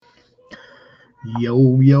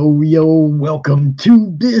Yo, yo, yo, welcome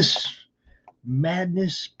to this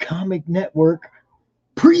Madness Comic Network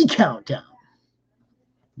pre-countdown.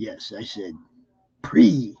 Yes, I said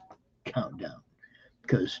pre-countdown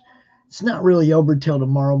because it's not really over till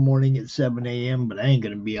tomorrow morning at 7 a.m., but I ain't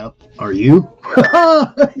going to be up. Are you?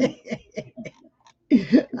 All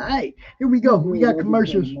right, here we go. We got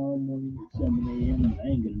commercials. Tomorrow morning at 7 a.m., but I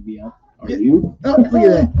ain't going to be up. Are you? Oh, look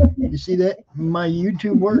at that. You see that? My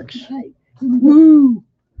YouTube works. Woo!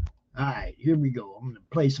 All right, here we go. I'm going to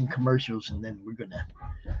play some commercials and then we're going to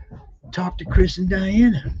talk to Chris and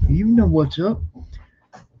Diana. You know what's up.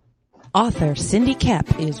 Author Cindy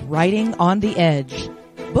Kep is writing on the edge.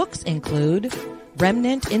 Books include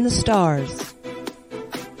Remnant in the Stars,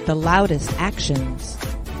 The Loudest Actions,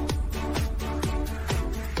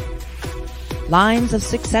 Lines of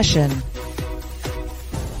Succession,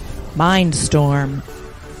 Mindstorm,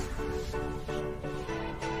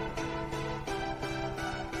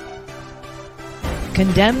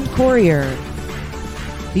 Condemned Courier,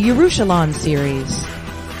 the Yerushalayim series,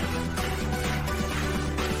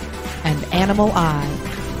 and Animal Eye.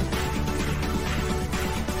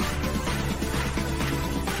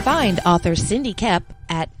 Find author Cindy Kep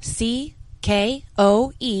at CKOEPP.com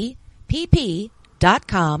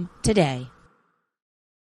today.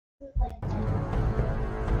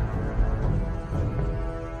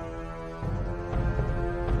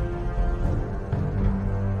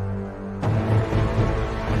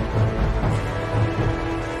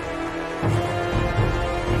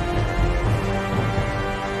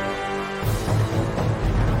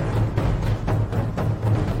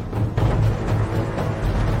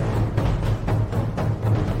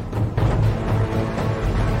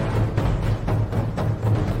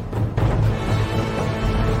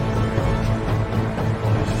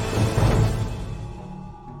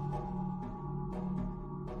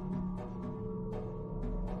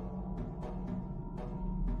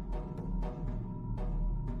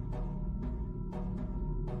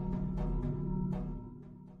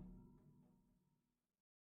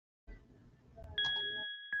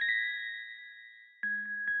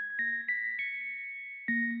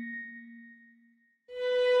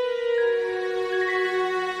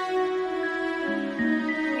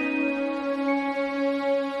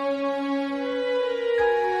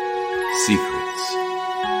 Secrets,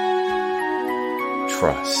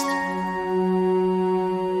 trust,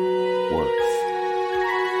 worth.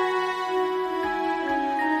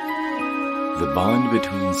 The bond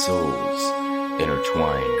between souls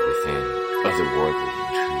intertwined within otherworldly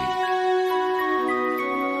intrigue.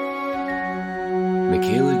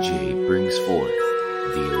 Michaela Jade brings forth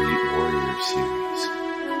the Elite Warrior series,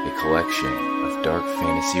 a collection of dark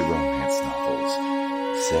fantasy romance novels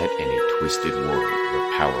set in a twisted world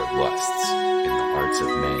where power lusts in the hearts of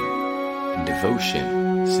men and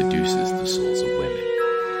devotion seduces the souls of women.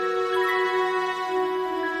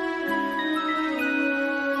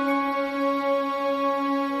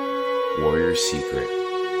 Warrior's Secret,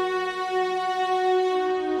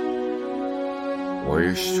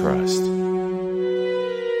 Warrior's Trust,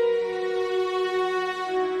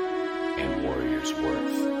 and Warrior's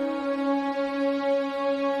Worth.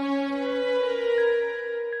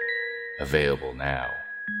 Available now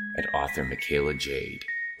at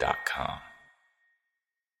authormichaelajade.com.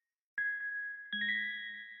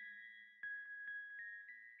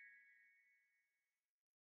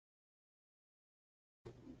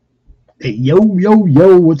 Hey, yo, yo,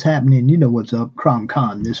 yo, what's happening? You know what's up.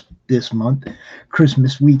 CromCon this month.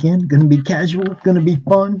 Christmas weekend. Gonna be casual. Gonna be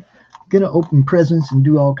fun. Gonna open presents and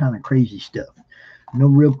do all kind of crazy stuff. No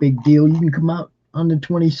real big deal. You can come out on the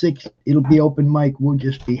 26th. It'll be open mic. We'll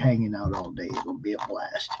just be hanging out all day. It'll be a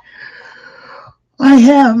blast. I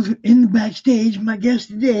have in the backstage my guest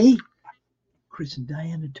today, Chris and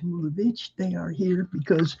Diana Tamulevich. They are here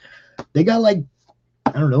because they got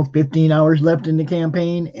 15 hours left in the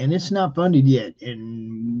campaign, and it's not funded yet.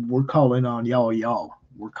 And we're calling on y'all.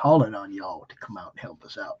 We're calling on y'all to come out and help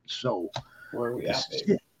us out. So where are we at,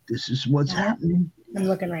 baby? This is what's happening. I'm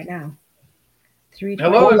looking right now.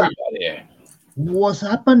 Hello, everybody. What's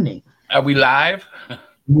happening? Are we live?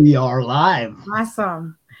 We are live.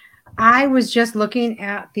 Awesome. I was just looking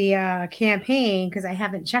at the campaign because I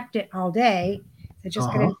haven't checked it all day. I just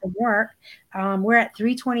got in from work. We're at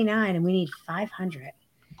 $329 and we need $500.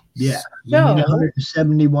 Yeah, so, you need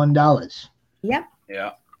 $171. Yep.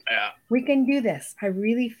 Yeah. We can do this. I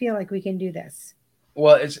really feel like we can do this.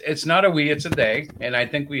 Well, it's not a we, it's a they, and I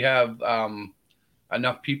think we have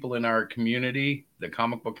enough people in our community, the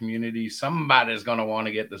comic book community. Somebody's going to want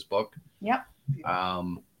to get this book. Yep.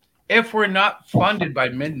 If we're not funded by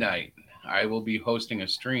midnight, I will be hosting a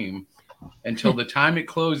stream until the time it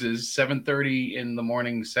closes, 7:30 in the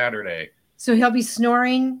morning Saturday. So he'll be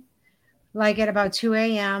snoring like at about 2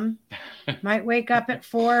 a.m. Might wake up at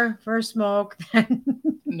 4 for a smoke.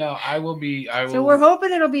 No, I will. So we're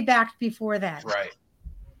hoping it'll be back before that. Right.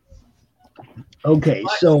 Okay,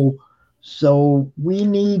 so we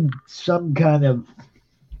need some kind of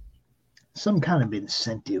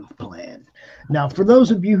incentive plan. Now, for those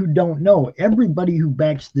of you who don't know, everybody who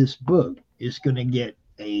backs this book is going to get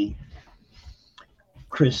a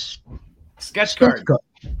sketch card.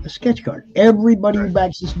 A sketch card. Everybody who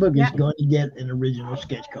backs this book is going to get an original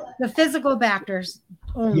sketch card. The physical backers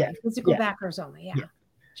only. Yeah. Physical backers only. Yeah.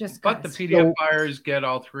 But the PDF buyers get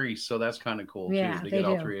all three, so that's kind of cool Yeah, too. They they get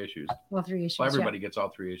all do. 3 issues. All 3 issues. Well, everybody gets all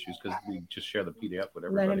 3 issues because we just share the PDF with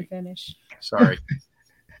Let everybody. him finish. Sorry.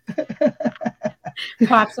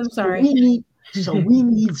 Pops, I'm sorry. We need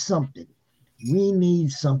something. We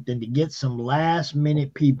need something to get some last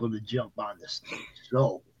minute people to jump on this thing.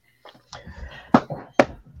 So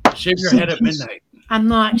shave your head at midnight. I'm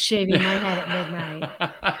not shaving my head at midnight.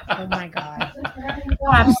 Oh my God.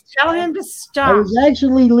 Pops, tell him to I stop. was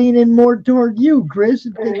actually leaning more toward you, Chris.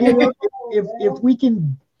 If we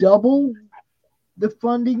can double the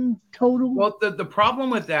funding total. Well, the problem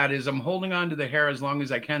with that is I'm holding on to the hair as long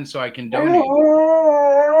as I can so I can donate.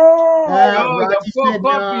 Rocky said,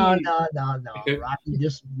 no.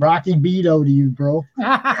 Rocky veto to you, bro.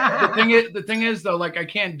 The thing is though, like I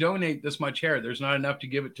can't donate this much hair. There's not enough to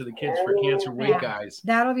give it to the kids for Cancer Week, guys.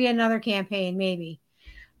 That'll be another campaign, maybe.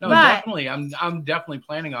 No, definitely. I'm definitely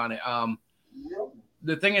planning on it.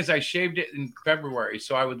 The thing is, I shaved it in February,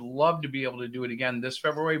 so I would love to be able to do it again this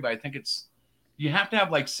February, but I think you have to have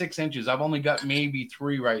like 6 inches. I've only got maybe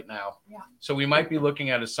 3 right now. Yeah. So we might be looking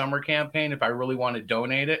at a summer campaign if I really want to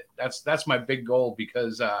donate it. That's my big goal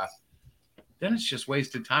because then it's just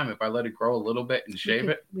wasted time if I let it grow a little bit and shave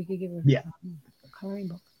it. We could give Yeah. a coloring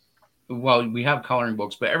book. Well, we have coloring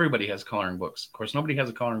books, but everybody has coloring books. Of course, nobody has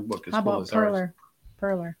a coloring book as How cool about as ours.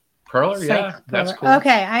 Perler? Perler, yeah, that's cool.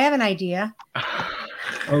 Okay, I have an idea.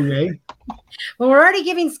 Okay. Well, we're already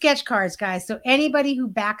giving sketch cards, guys. So anybody who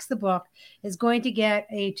backs the book is going to get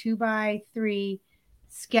a 2x3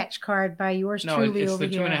 sketch card by yours truly it's over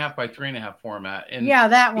the here. 2.5 by 3.5 format. And yeah,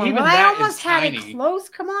 that one. even Well, I that almost is had tiny. it close.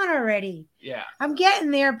 Come on already. Yeah. I'm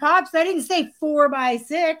getting there, Pops. I didn't say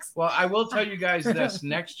 4x6. Well, I will tell you guys this.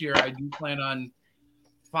 Next year, I do plan on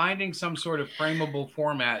finding some sort of frameable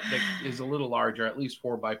format that is a little larger, at least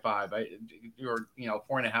 4x5, or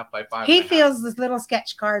 4.5 by 5. He feels these little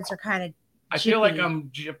sketch cards are kind of. I feel like I'm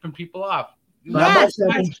jipping people off. Yes. How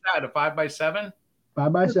much is that? A 5x7?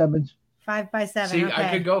 5x7s. 5x7. See, okay. I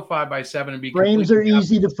could go 5x7 and be. Frames are completely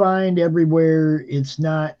easy to find everywhere. It's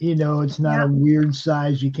not, it's not a weird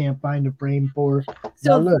size you can't find a frame for.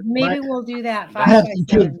 So now look, maybe we'll do that. I have to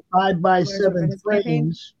take 5x7. 5x7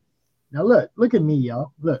 frames. Now look at me,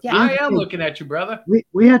 y'all. Look, Yeah. I am looking at you, brother.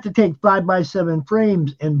 we have to take 5x7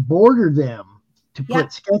 frames and border them to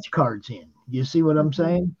put sketch cards in. You see what I'm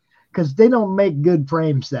saying? Because they don't make good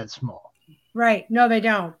frames that small. Right. No, they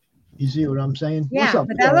don't. You see what I'm saying? Yeah, What's up,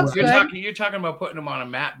 but that Paul? looks You're good. talking about putting them on a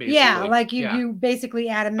mat, basically. Yeah, like you basically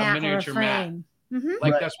add a mat or a miniature mat. frame. Mm-hmm.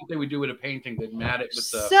 Like that's what they would do with a painting. They'd mat it with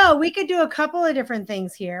the. So we could do a couple of different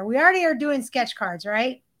things here. We already are doing sketch cards,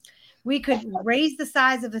 right? We could raise the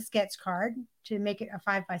size of the sketch card to make it a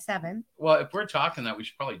 5x7. Well, if we're talking that, we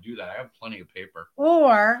should probably do that. I have plenty of paper.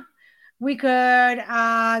 Or we could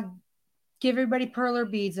give everybody perler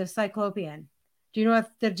beads of Cyclopian. Do you know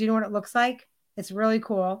what it looks like? It's really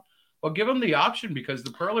cool. Well, give them the option because the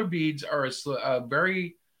perler beads are a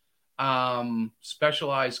very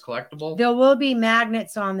specialized collectible. There will be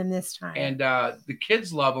magnets on them this time. And the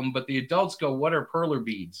kids love them, but the adults go, "What are perler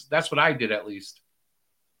beads?" That's what I did, at least.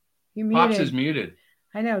 You're muted. Pops is muted.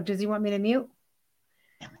 I know. Does he want me to mute?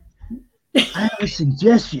 I have a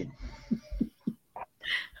suggestion.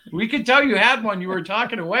 We could tell you had one. You were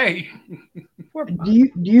talking away. Do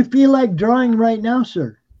you feel like drawing right now,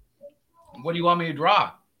 sir? What do you want me to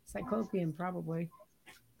draw? Cyclopian, probably.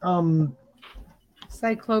 Um,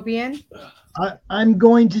 Cyclopian. I'm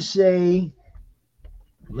going to say,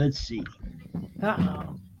 let's see.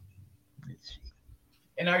 Uh-oh. Let's see.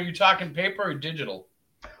 And are you talking paper or digital?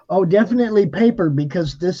 Oh, definitely paper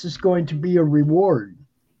because this is going to be a reward.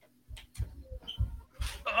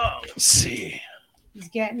 Oh, let's see. He's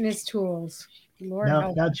getting his tools. Lord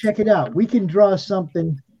help. Now check it out. We can draw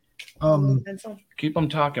something. Pencil. Keep them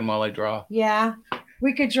talking while I draw. Yeah,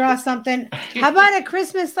 we could draw something. How about a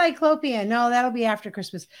Christmas Cyclopian? No, that'll be after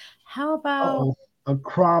Christmas. How about a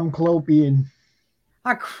Cromclopian?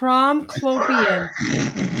 a Cromclopian?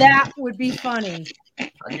 That would be funny.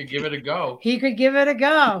 I could give it a go. He could give it a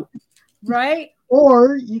go. Right?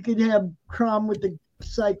 Or you could have Crom with the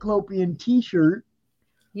Cyclopian T-shirt,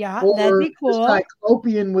 Yeah, or that'd be the cool.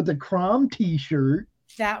 Cyclopian with a Crom T-shirt,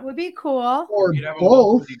 That would be cool. or You'd have them both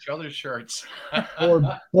both, with each other's shirts.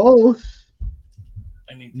 or both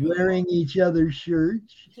I need to. wearing each other's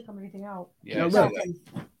shirts. Took everything out. Yeah, I Now, see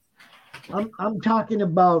look. that. I'm talking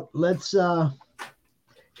about, let's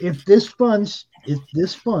if this funds,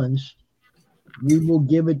 we will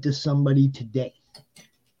give it to somebody today.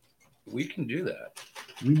 We can do that.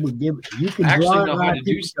 We will give it. You can I actually draw it, know how to like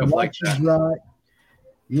do it, stuff like watch you that. draw it,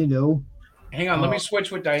 you know. Hang on, let me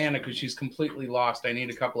switch with Diana because she's completely lost. I need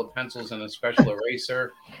a couple of pencils and a special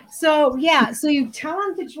eraser. So yeah, so you tell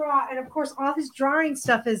him to draw, and of course, all his drawing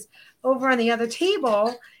stuff is over on the other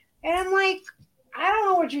table. And I'm like, I don't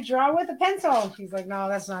know what you draw with a pencil. She's like, no,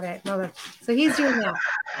 that's not it. No, so he's doing that.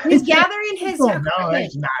 He's gathering his. Oh, no,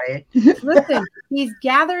 that's not it. Listen, he's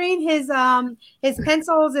gathering his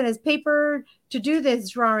pencils and his paper to do this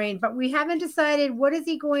drawing, but we haven't decided what is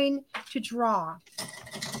he going to draw.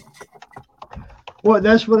 Well,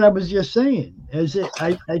 that's what I was just saying.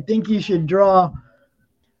 I think you should draw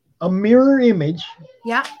a mirror image.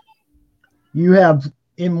 Yeah. You have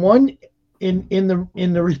in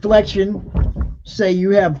the reflection, say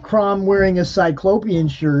you have Crom wearing a Cyclopian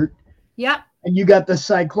shirt. Yep. And you got the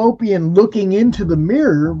Cyclopian looking into the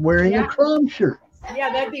mirror wearing a Crom shirt.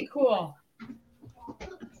 Yeah, that'd be cool.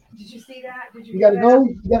 Did you see that? You gotta go.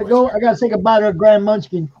 You gotta go. I gotta say goodbye to Grand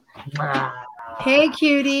Munchkin. Hey,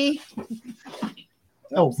 cutie.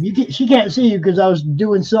 Oh, she can't see you because I was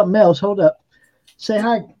doing something else. Hold up. Say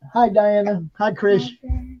hi. Hi, Diana. Hi, Chris.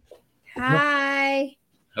 Hi.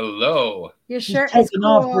 Hello. Your shirt is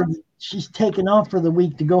cool. She's taking off for the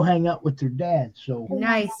week to go hang out with her dad. So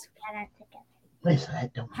nice.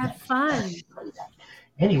 Have fun.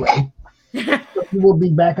 Anyway, we'll be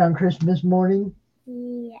back on Christmas morning.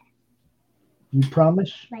 Yeah. You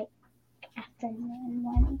promise? Like afternoon,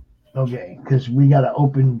 morning. Okay, because we gotta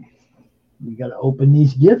open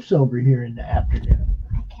these gifts over here in the afternoon.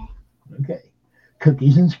 Okay.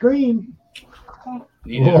 Cookies and scream. Okay.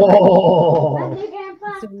 Yeah. Oh, Love you,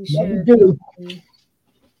 Grandpa. So we love you should. too.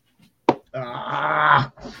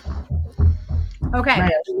 Ah. Okay. Man,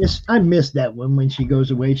 I miss that one when she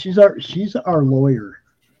goes away. She's our lawyer.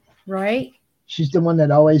 Right. She's the one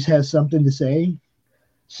that always has something to say.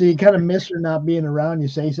 So you kind of miss her not being around. You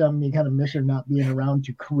say something, you kind of miss her not being around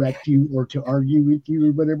to correct you or to argue with you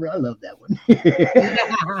or whatever. I love that one.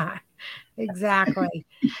 Yeah, exactly.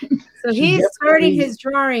 So he's starting his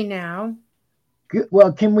drawing now. Good.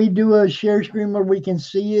 Well, can we do a share screen where we can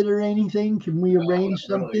see it or anything? Can we arrange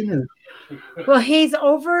something? Or? Well, he's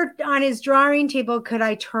over on his drawing table. Could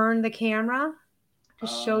I turn the camera to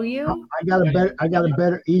show you? I got a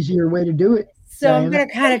better, easier way to do it. So Diana. I'm going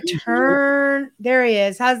to kind of turn. There he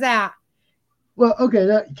is. How's that? Well,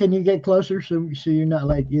 okay. Can you get closer so you're not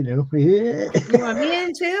like, you know. You want me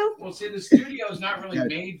in too? Well, see, the studio is not really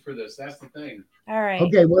made for this. That's the thing. All right.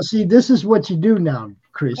 Okay. Well, see, this is what you do now,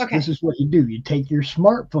 Chris. Okay. This is what you do. You take your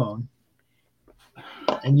smartphone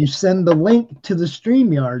and you send the link to the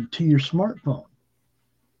StreamYard to your smartphone.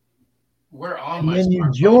 We're on And my then you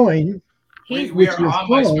smartphone. join. We are your on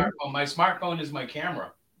my phone. smartphone. My smartphone is my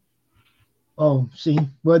camera. Oh, see.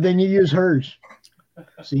 Well, then you use hers.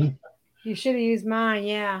 See. You should have used mine.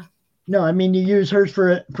 Yeah. No, I mean you use hers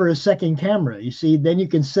for a second camera. You see, then you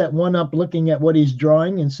can set one up looking at what he's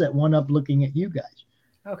drawing and set one up looking at you guys.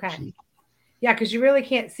 Okay. See? Yeah, because you really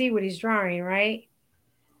can't see what he's drawing, right?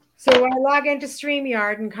 So when I log into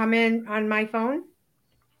StreamYard and come in on my phone?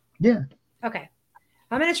 Yeah. Okay.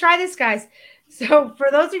 I'm going to try this, guys. So for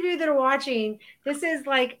those of you that are watching, this is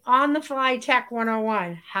like on the fly tech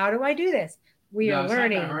 101. How do I do this? We are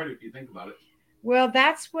learning. It's not that hard if you think about it. Well,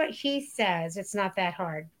 that's what he says. It's not that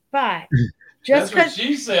hard. But just That's what because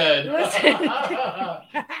she said.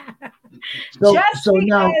 So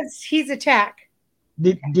now, he's a tech.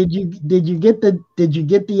 did you get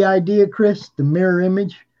the idea, Chris? The mirror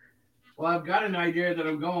image? Well, I've got an idea that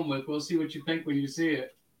I'm going with. We'll see what you think when you see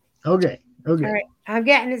it. Okay. All right. I'm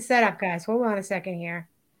getting it set up, guys. Hold on a second here.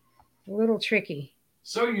 A little tricky.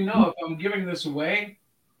 So you know, if I'm giving this away,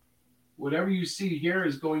 whatever you see here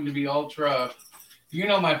is going to be ultra. You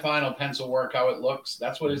know my final pencil work, how it looks.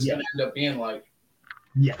 That's what it's going to end up being like.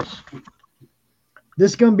 Yes.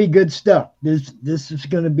 This is going to be good stuff. This is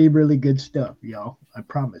going to be really good stuff, y'all. I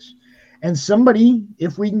promise. And somebody,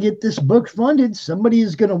 if we can get this book funded, somebody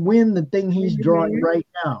is going to win the thing he's drawing right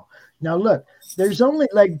now. Now, look, there's only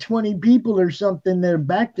like 20 people or something that have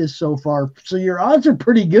backed this so far. So your odds are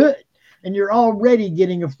pretty good. And you're already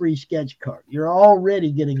getting a free sketch card. You're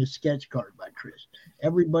already getting a sketch card by Chris.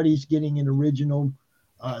 Everybody's getting an original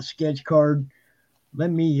sketch card.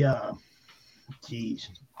 Let me, geez,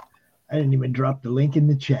 I didn't even drop the link in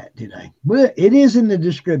the chat, did I? Well, it is in the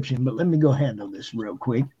description, but let me go handle this real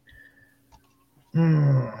quick.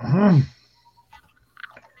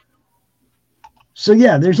 So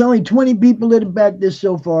yeah, there's only 20 people that have backed this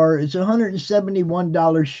so far. It's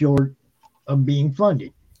 $171 short of being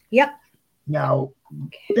funded. Yep. Now,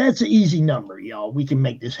 that's an easy number, y'all. We can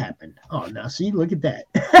make this happen. Oh, now see, look at that.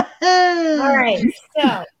 All right.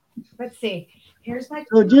 So let's see. Here's my.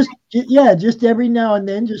 So just every now and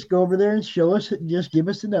then, just go over there and show us. Just give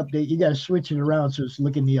us an update. You got to switch it around so it's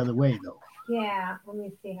looking the other way, though. Yeah. Let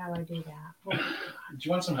me see how I do that. Do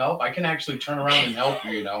you want some help? I can actually turn around and help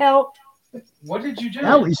you. Help. What did you do?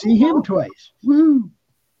 Now we see him twice. Woo!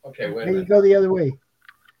 Okay, wait a There you minute. go the other way.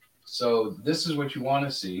 So this is what you want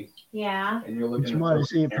to see, Yeah. and you're But looking. you want to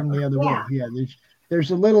see it from the other Yeah. way. Yeah,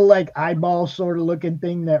 there's a little like eyeball sort of looking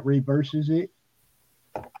thing that reverses it.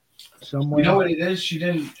 Somewhere. You know what it is? She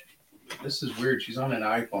didn't. This is weird. She's on an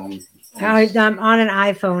iPhone. I'm on an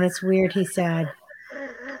iPhone. It's weird. He said.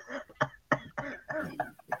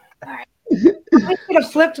 I could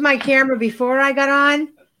have flipped my camera before I got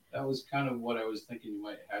on. That was kind of what I was thinking you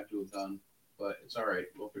might have to have done, but it's all right.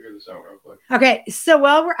 We'll figure this out real quick. Okay, so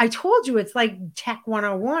I told you it's like Tech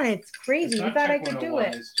 101. It's crazy. You Not thought I Tech could do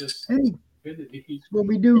 101, it. It's just Hey, stupidity. that's what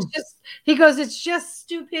we do. He goes, it's just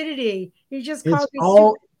stupidity. He just It's called me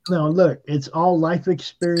all no look. It's all life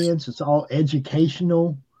experience. It's all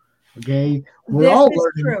educational. Okay, we're This all is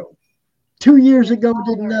learning. true. 2 years ago, all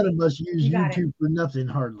did none learning. of us use You got it. YouTube for nothing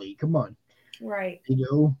hardly. Come on, Right. you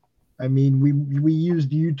know. I mean, we used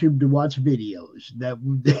YouTube to watch videos. That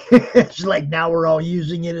it's like now we're all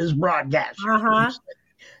using it as broadcast. Uh-huh.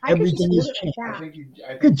 Everything is changed. I think you, I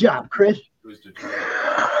think Good job, Chris. it was Detroit.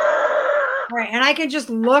 Right. And I can just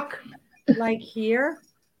look like here.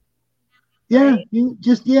 Yeah, Right.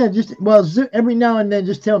 just well, every now and then,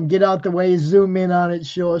 just tell them get out the way, zoom in on it,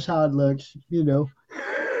 show us how it looks. You know.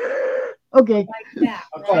 Okay. Like that.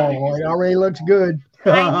 I'm Right? trying Oh, it already looks good.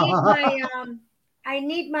 I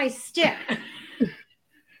need my stick. Did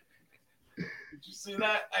you see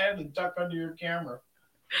that? I had to duck under your camera.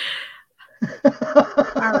 All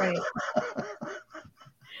right.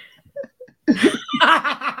 Pale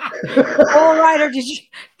Rider, did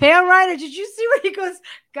you see what he goes?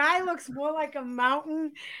 Guy looks more like a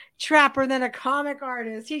mountain trapper than a comic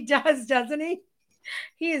artist. He does, doesn't he?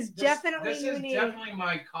 He is definitely This unique. is definitely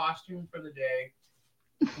my costume for the day,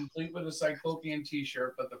 complete with a Cyclopian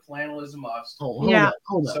T-shirt, but the flannel is a must. Oh, hold Yeah. on,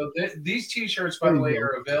 hold on. So these T-shirts, by There the you way, go.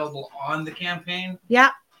 are available on the campaign.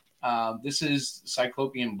 Yep. This is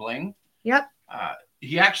Cyclopian Bling. Yep.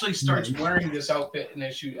 He actually starts Nice. wearing this outfit in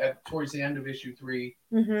towards the end of issue 3.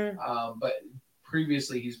 Mm-hmm. But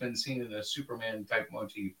previously he's been seen in a Superman type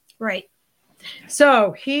motif. Right.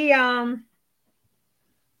 So he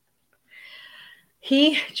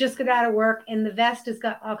just got out of work, and the vest has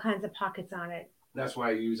got all kinds of pockets on it. That's why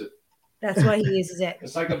I use it. That's why he uses it.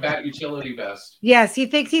 It's like a bat utility vest. Yes, he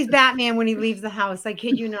thinks he's Batman when he leaves the house. I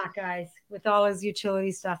kid you not, guys, with all his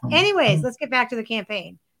utility stuff. Anyways, let's get back to the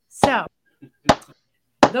campaign. So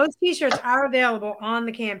those T-shirts are available on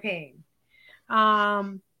the campaign.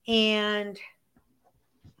 And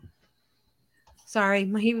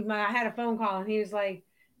sorry, I had a phone call, and he was like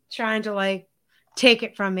trying to like take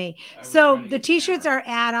it from me. So the T-shirts are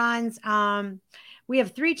add-ons. We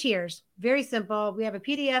have 3 tiers. Very simple. We have a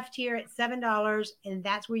PDF tier at $7, and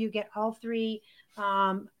that's where you get all 3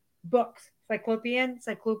 books: Cyclopian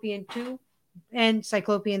 2, and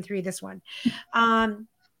Cyclopian 3. This one.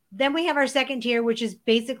 Then we have our second tier, which is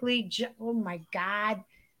basically, oh my God,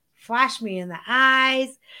 flash me in the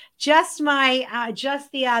eyes. Just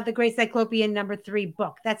the Great Cyclopian number 3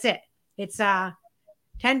 book. That's it. It's $10,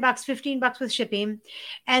 $15 with shipping.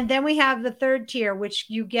 And then we have the third tier, which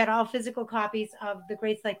you get all physical copies of the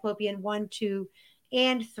Great Cyclopian 1, 2,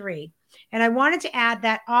 and 3. And I wanted to add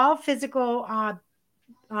that all physical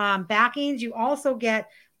backings, you also get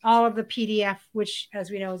all of the PDF, which, as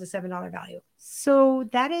we know, is a $7 value. So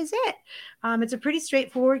that is it. It's a pretty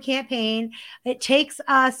straightforward campaign. It takes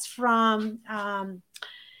us from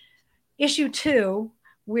issue 2,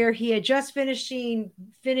 where he had just finished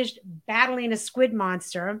battling a squid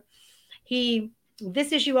monster.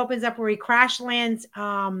 This issue opens up where he crash lands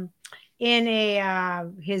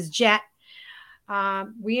in his jet.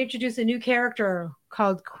 We introduce a new character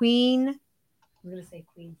called Queen. I'm going to say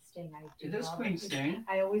Queen Sting. It is Queen Sting.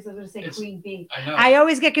 I always was going to say Queen Bee. I know. I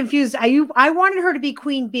always get confused. I wanted her to be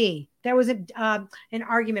Queen Bee. There was an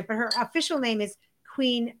argument, but her official name is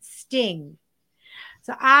Queen Sting.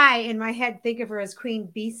 So I, in my head, think of her as Queen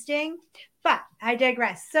Bee Sting, but I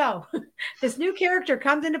digress. So this new character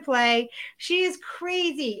comes into play. She is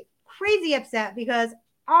crazy, crazy upset because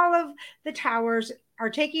all of the towers are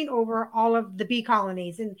taking over all of the bee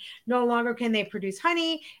colonies and no longer can they produce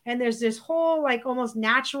honey. And there's this whole like almost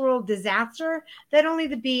natural disaster that only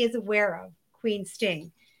the bee is aware of, Queen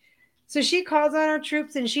Sting. So she calls on her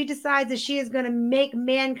troops and she decides that she is going to make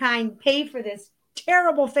mankind pay for this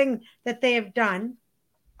terrible thing that they have done.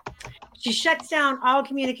 She shuts down all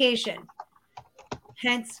communication.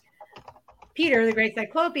 Hence, Peter, the great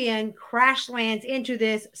Cyclopian, crash lands into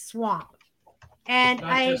this swamp. And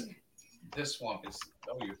This swamp is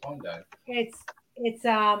your phone died. It's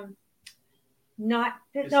not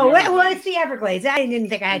it's the Everglades. I didn't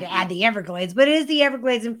think I had to add the Everglades, but it is the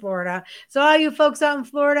Everglades in Florida. So all you folks out in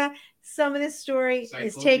Florida, some of this story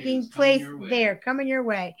is taking place there, coming your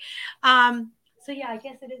way. So yeah, I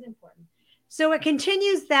guess it is important. So it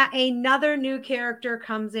continues that another new character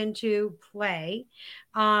comes into play,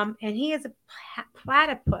 and he is a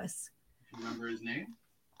platypus. Do you remember his name?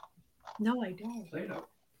 No, I don't. Plato.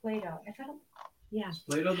 I thought, yeah. It's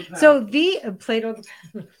Plato the So the Plato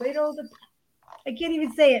the I can't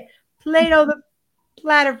even say it. Plato the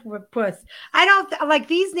platypus. I don't like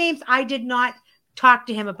these names. I did not talk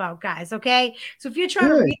to him about, guys. Okay, so if you're trying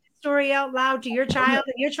to read the story out loud to your child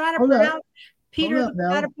and you're trying to pronounce Peter the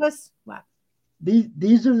platypus, what?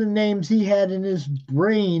 These are the names he had in his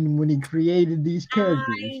brain when he created these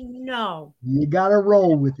characters. I know. You gotta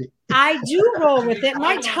roll with it. I do roll with it.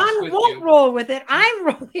 My tongue won't roll with it. I'm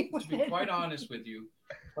rolling with it. To be quite honest with you,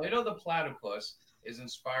 Plato the platypus is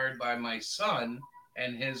inspired by my son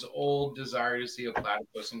and his old desire to see a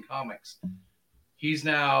platypus in comics. He's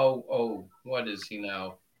now, what is he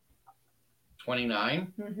now?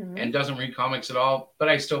 29 and doesn't read comics at all, but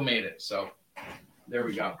I still made it. So there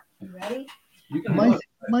we go. You ready?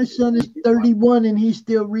 My son is 31 and he's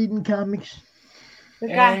still reading comics.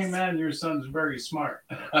 Guys, amen. Your son's very smart.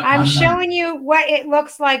 I'm showing you what it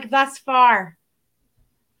looks like thus far.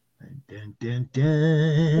 Dun, dun,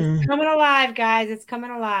 dun. It's coming alive, guys. It's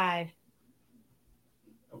coming alive.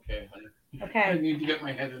 Okay, honey. Okay. I need to get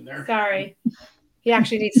my head in there. Sorry. He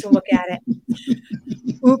actually needs to look at it.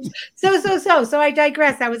 Oops. So I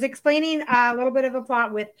digress. I was explaining a little bit of a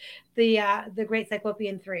plot with the Great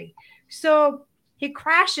Cyclopean 3. So he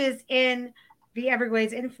crashes in the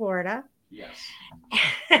Everglades in Florida. Yes.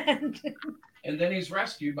 And then he's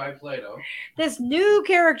rescued by Plato. This new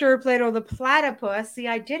character, Plato the platypus, see,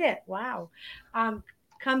 I did it. Wow.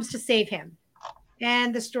 Comes to save him.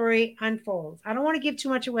 And the story unfolds. I don't want to give too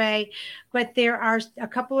much away, but there are a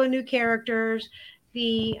couple of new characters.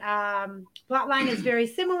 The plot line is very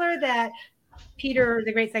similar, that Peter,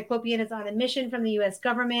 the Great Cyclopean, is on a mission from the U.S.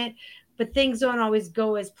 government, but things don't always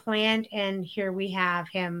go as planned. And here we have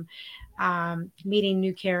him meeting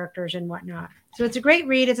new characters and whatnot. So it's a great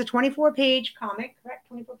read. It's a 24-page comic, correct?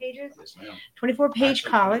 24 pages? Yes, ma'am. 24-page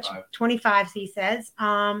college. 25, he says.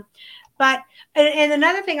 But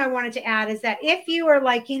another thing I wanted to add is that if you are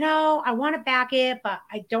like, I want to back it, but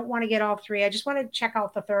I don't want to get all three, I just want to check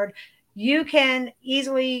out the third, you can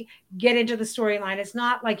easily get into the storyline. It's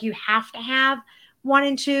not like you have to have 1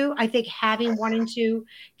 and 2. I think having 1 and 2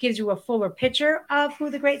 gives you a fuller picture of who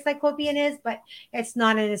the Great Cyclopean is, but it's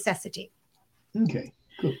not a necessity. Okay,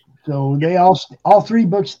 cool. So they all 3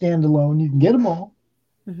 books stand alone. You can get them all.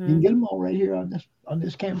 You can get them all right here on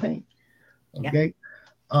this campaign. Okay.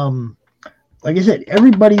 Yeah. Like I said,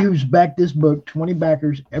 everybody who's backed this book, 20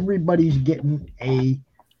 backers, everybody's getting a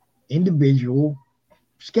individual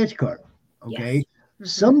sketch card. Okay.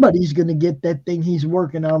 Yes. Somebody's going to get that thing he's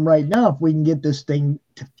working on right now if we can get this thing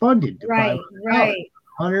funded. Right.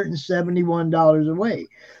 $171 away.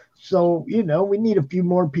 So, we need a few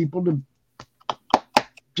more people to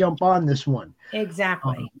jump on this one.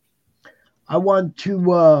 Exactly. I want you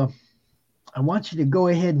to go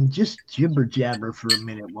ahead and just jibber jabber for a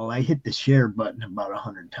minute while I hit the share button about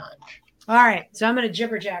 100 times. All right. So I'm going to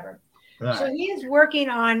jibber jabber. Right. So he is working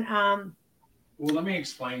on. Well, let me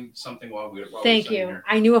explain something while we're Thank you. Here.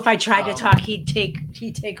 I knew if I tried to talk, he'd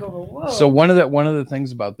take over. Whoa. So one of the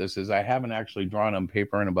things about this is I haven't actually drawn on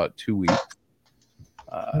paper in about 2 weeks.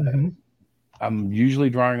 I'm usually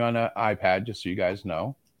drawing on an iPad, just so you guys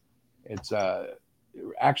know. It's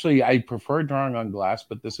actually I prefer drawing on glass,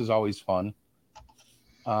 but this is always fun.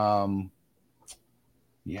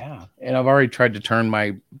 Yeah, and I've already tried to turn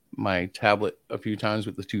my tablet a few times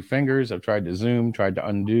with the 2 fingers. I've tried to zoom, tried to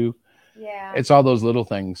undo. Yeah, it's all those little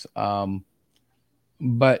things.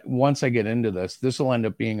 But once I get into this will end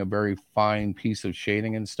up being a very fine piece of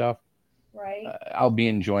shading and stuff. Right. I'll be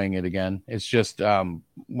enjoying it again. It's just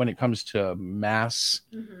when it comes to mass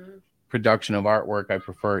production of artwork, I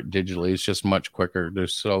prefer it digitally. It's just much quicker.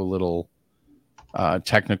 There's so little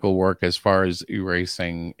technical work as far as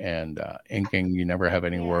erasing and inking. You never have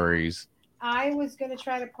any worries. I was going to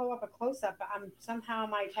try to pull up a close-up, but somehow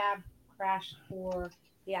my tab crashed for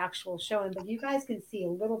the actual showing. But you guys can see a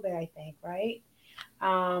little bit, I think, right?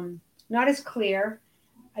 Not as clear.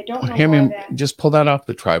 I don't know why that. Just pull that off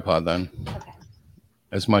the tripod then. Okay.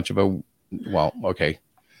 As much of a okay.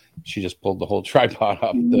 She just pulled the whole tripod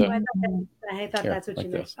off the. I thought that's what like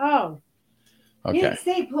you meant. this. Oh. Okay. He didn't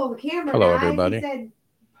say pull the camera. Hello, guys. everybody. He said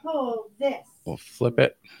pull this. We'll flip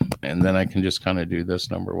it, and then I can just kind of do this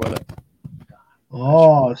number with it.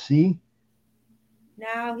 Oh, see?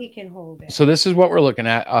 Now he can hold it. So this is what we're looking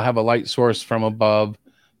at. I'll have a light source from above.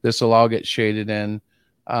 This will all get shaded in.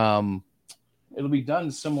 It'll be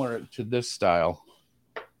done similar to this style.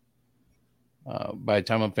 By the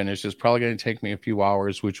time I'm finished, it's probably going to take me a few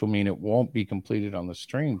hours, which will mean it won't be completed on the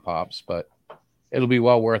stream, Pops, but it'll be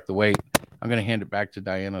well worth the wait. I'm going to hand it back to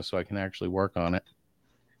Diana so I can actually work on it.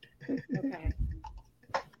 Okay.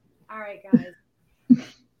 All right, guys.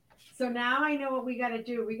 So now I know what we got to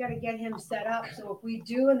do. We got to get him set up. So if we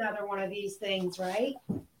do another one of these things, right?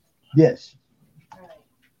 Yes. All right.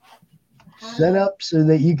 Set up so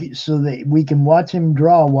that we can watch him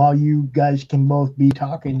draw while you guys can both be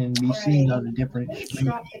talking and be seen on a different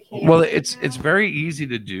screen. Well, it's very easy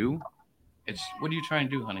to do. What are you trying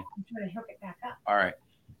to do, honey? I'm trying to hook it back up. All right.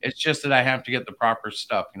 It's just that I have to get the proper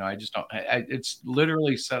stuff. I just don't. It's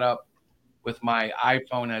literally set up with my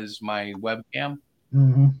iPhone as my webcam.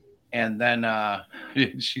 Mm-hmm. And then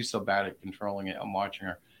she's so bad at controlling it. I'm watching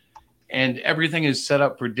her. And everything is set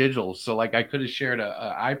up for digital. So like I could have shared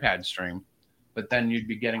a iPad stream, but then you'd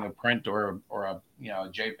be getting a print or a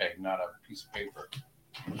JPEG, not a piece of paper.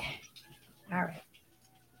 All right.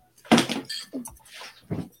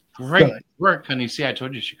 Great work, honey. See, I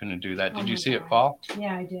told you she couldn't do that. Did you see it fall?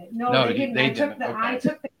 Yeah, I did. No, they didn't. I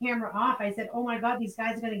took the camera off. I said, "Oh my God, these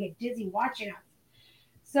guys are going to get dizzy watching us."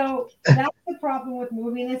 So that's the problem with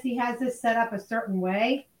moving this. He has this set up a certain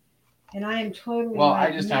way, and I am totally. Well,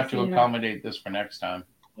 I just have to accommodate this for next time.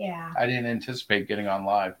 Yeah. I didn't anticipate getting on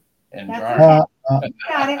live and drawing.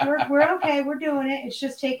 Got it. We're okay. We're doing it. It's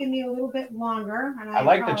just taking me a little bit longer. And I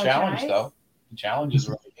like the challenge, though. The challenge is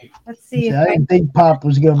really neat. Let's see. I didn't think Pop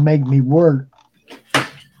was going to make me work.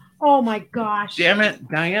 Oh my gosh! Damn it,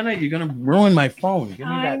 Diana! You're gonna ruin my phone. Give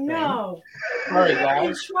me that thing. I know. All right, guys. I'm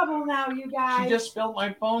in trouble now, you guys. She just spilled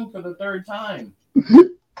my phone for the third time.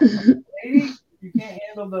 Lady, you can't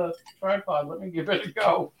handle the tripod. Let me give it a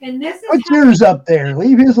go. And this is put yours up there.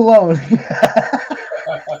 Leave his alone.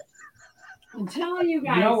 I'm telling you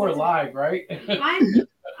guys. You know we're live, right? I'm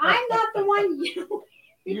not the one.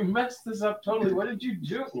 You messed this up totally. What did you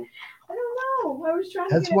do? I don't know. I was trying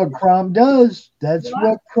That's what Crom does. That's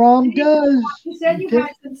what Crom does. You said you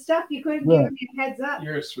had some stuff. You couldn't give me a heads up.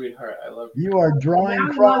 You're a sweetheart. I love you. You are drawing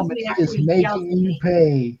Crom. It is making you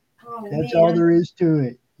pay. Oh, that's all there is to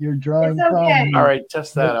it. You're drawing Crom. All right,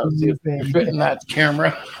 test that out. See if you fit in that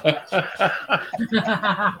camera.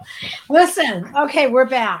 Listen. Okay, we're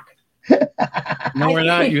back. No, we're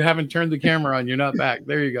not. You haven't turned the camera on. You're not back.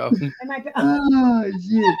 There you go. Oh,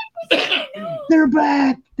 shit. They're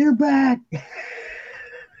back. They're back.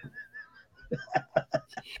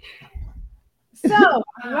 So,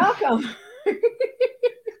 welcome. Did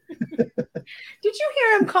you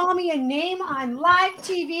hear him call me a name on live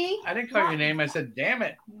TV? I didn't call your name. I said, damn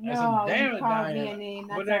it. No, I said, damn it, called me a name.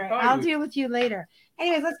 That's all right. I'll deal with you later.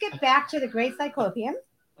 Anyways, let's get back to the Great Cyclopian.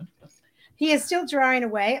 He is still drawing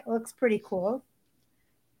away. It looks pretty cool.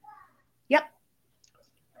 Yep.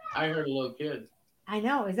 I heard a little kid. I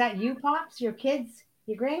know. Is that you, Pops? Your kids?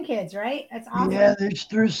 Your grandkids, right? That's awesome. Yeah,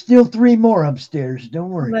 there's still 3 more upstairs. Don't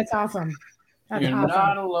worry. That's awesome. You're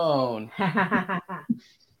not alone.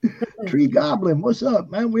 Tree Goblin, what's up,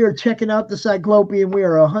 man? We are checking out the Cyclopian. We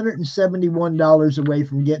are $171 away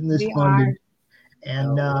from getting this funded.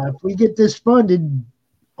 And if we get this funded,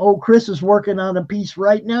 Chris is working on a piece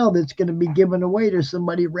right now that's going to be given away to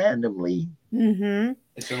somebody randomly. Mm-hmm.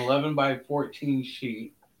 It's an 11 by 14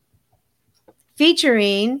 sheet.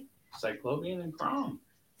 Featuring Cyclopian and Crom.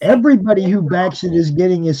 Everybody who backs it is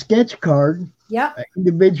getting a sketch card. Yep. An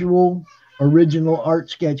individual original art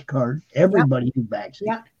sketch card. Everybody who backs it.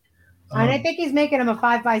 Yep. And I think he's making him a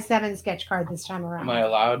 5x7 sketch card this time around. Am I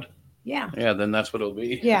allowed? Yeah. Yeah, then that's what it'll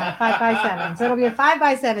be. Yeah, 5x7. So it'll be a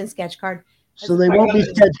 5x7 sketch card. So they won't be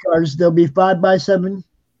sketch cards. They'll be 5x7.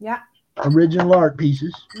 Yeah. Original art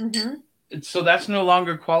pieces. Mm-hmm. So that's no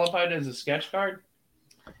longer qualified as a sketch card?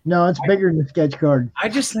 No, it's bigger than the sketch card. I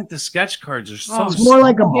just think the sketch cards are so. It's more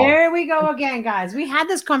like a small. There we go again, guys. We had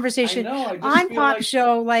this conversation I just on feel Pop like-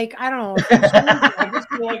 Show. Like, I don't know. I just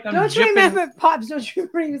feel like I'm Don't you jipping- remember Pops? Don't you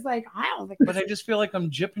remember? He was like, I don't think. But I just feel like I'm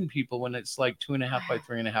jipping people when it's like 2.5 by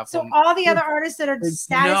 3.5. So all the other artists that are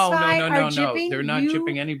satisfied no. are jipping. They're not you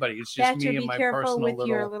jipping anybody. It's just better me be and my careful personal with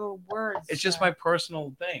your little. little words. It's just sir. my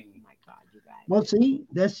personal Oh thing. my God, you guys. Well, see,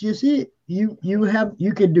 that's just it. You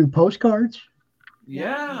could do postcards. You could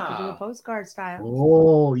do a Yeah. postcard style.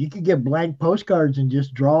 Oh, you could get blank postcards and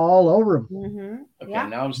just draw all over them. Mm-hmm. Okay, Yeah.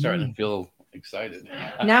 now I'm starting to feel excited.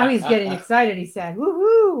 Now he's getting excited. He said,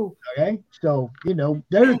 "Woohoo!" Okay, so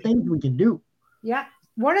there are things we can do. Yeah.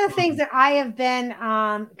 One of the things that I have been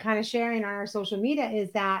kind of sharing on our social media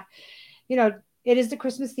is that, it is the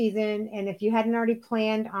Christmas season. And if you hadn't already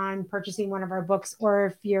planned on purchasing one of our books, or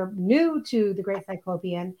if you're new to the Great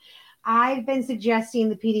Cyclopean, I've been suggesting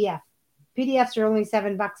the PDF. PDFs are only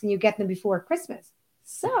 $7 and you get them before Christmas.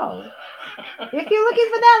 So if you're looking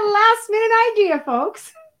for that last minute idea,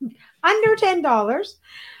 folks, under $10,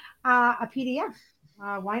 a PDF.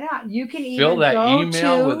 Why not? You can even Fill that go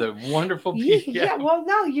email to, with a wonderful PDF. Yeah, well,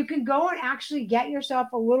 no, you can go and actually get yourself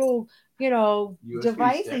a little, USB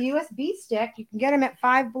device, stick. a USB stick. You can get them at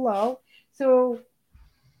Five Below. So,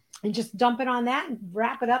 and just dump it on that and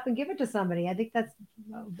wrap it up and give it to somebody. I think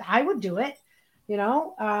I would do it.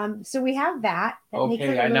 So we have that. That makes it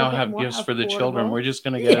Okay, a I little now bit have more gifts for the children. affordable. We're just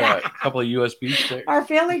going to get Yeah. a couple of USB sticks. Our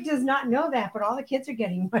family does not know that, but all the kids are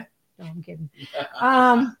getting one. No, I'm kidding.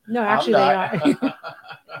 No, actually they are.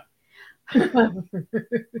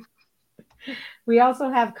 We also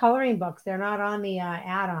have coloring books. They're not on the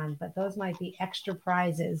add-on, but those might be extra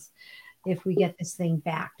prizes if we get this thing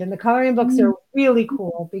back. And the coloring books are really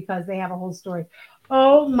cool because they have a whole story.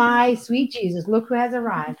 Oh my sweet Jesus! Look who has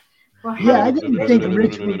arrived. Well, Yeah, I didn't think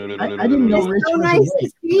Rich. I didn't know It's Rich so was nice to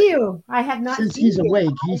awake. see you. I have not Since seen he's you. awake,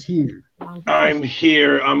 he's here. I'm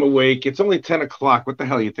here. I'm awake. It's only 10 o'clock. What the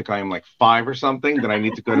hell? You think I am like 5 or something? That I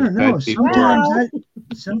need to go I to don't know. bed before.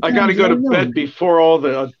 Sometimes I got to go to don't know. bed before all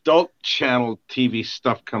the adult channel TV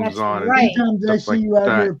stuff comes That's on. right. Sometimes I Stuff see like you out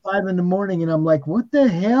that. here at 5 in the morning, and I'm like, "What the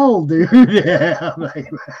hell, dude?" I'm like,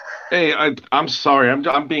 Hey, I'm sorry.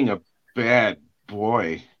 I'm being a bad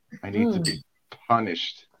boy. I need to be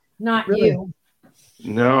punished. Not Really? you.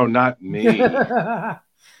 No, not me.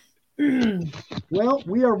 well,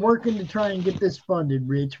 we are working to try and get this funded,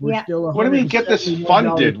 Rich. We're Yeah. still. What do we get this $171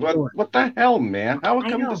 funded? short. What the hell, man? How I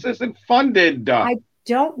come know. this isn't funded? I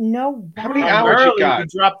don't know. How many why. hours you got? We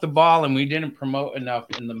dropped the ball and we didn't promote enough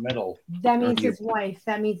in the middle. That means his wife.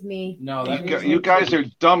 That means me. No, that means You guys are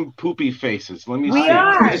dumb poopy faces. Let me We see.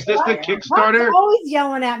 are. Is this the Bob's Kickstarter? always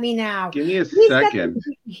yelling at me now. Give me a He said- second.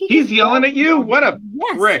 he He's just yelling at you? What a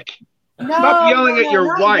Yes. prick. No, Stop yelling at your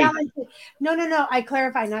not wife. yelling to- no. I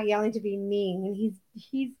clarify, not yelling to be mean. And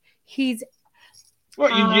he's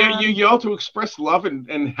What, you yell to express love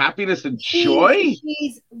and happiness and joy?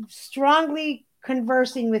 He's strongly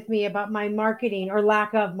conversing with me about my marketing or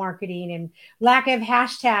lack of marketing and lack of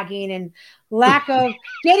hashtagging and lack of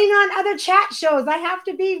getting on other chat shows. I have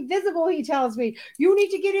to be visible, he tells me. You need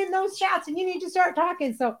to get in those chats and you need to start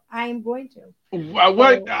talking. So I am going to.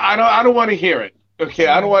 What? I don't want to hear it. Okay,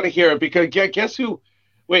 I don't want to hear it because guess who?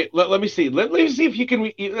 Wait, let me see. Let me see if you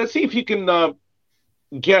can. Let's see if you can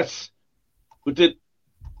guess who did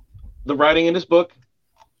the writing in this book,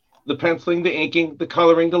 the penciling, the inking, the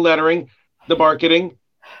coloring, the lettering, the marketing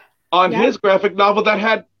on his graphic novel that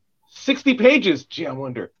had 60 pages. Gee, I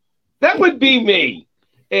wonder. That would be me.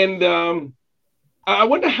 And I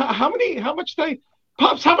wonder how much did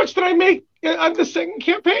I make on the second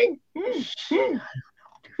campaign?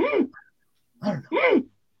 I don't know.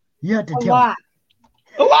 You have to A tell lot.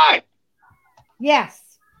 A lot. Yes.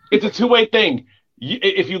 It's a two-way thing.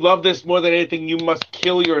 If you love this more than anything, you must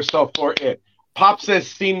kill yourself for it. Pops has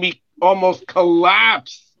seen me almost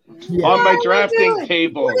collapse on my drafting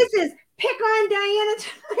table. What is this? Pick on Diana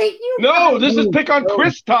tonight? No, this is pick on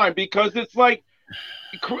Chris time because it's like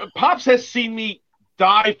Pops has seen me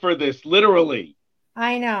die for this, literally.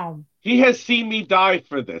 I know. He has seen me die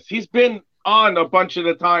for this. He's been on a bunch of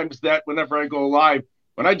the times that whenever I go live,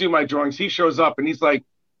 when I do my drawings, he shows up and he's like,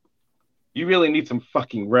 you really need some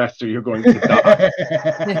fucking rest or you're going to die.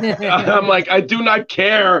 I'm like, I do not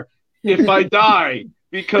care if I die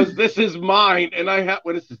because this is mine. And I have,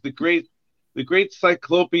 what is this? The Great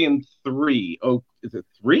Cyclopean 3. Oh, is it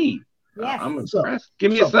 3? Yes. I'm impressed.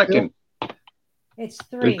 Give me a second. It's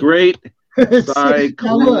 3. The Great Cyclopean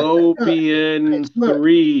Cyclopean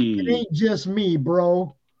 3. It ain't just me,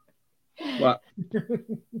 bro. What?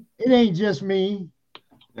 It ain't just me.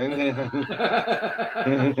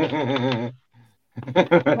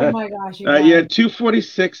 Oh my gosh, you You had guys.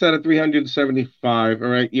 246 out of 375. All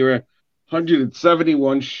right, you're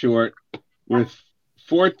 171 short with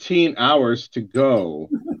 14 hours to go.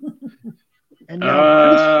 And now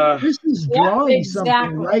Uh, Chris is Yep, drawing something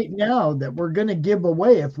exactly. right now that we're going to give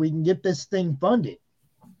away if we can get this thing funded.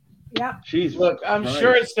 Yep. Jesus Look, I'm Christ.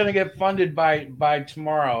 sure it's going to get funded by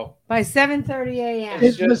tomorrow. By 7:30 a.m.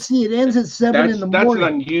 It's But just- see, it ends at 7 in the That's an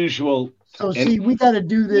morning. unusual. So and- see, we got to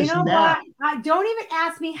do You this know now. what? I don't even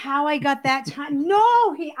ask me how I got that time. No,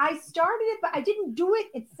 I started it, but I didn't do it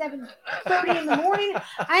at 7:30 in the morning.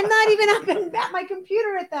 I'm not even up at my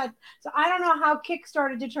computer at that. So I don't know how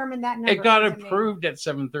Kickstarter determined that number. It got to me. approved at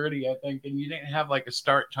 7:30, I think, and you didn't have like a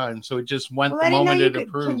start time, so it just went Well, the I didn't know moment you it could.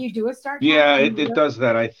 approved. Can you do a start time? Yeah, Can you it do does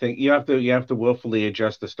that. I think you have to willfully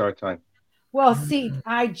adjust the start time. Well, see,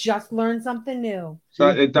 I just learned something new.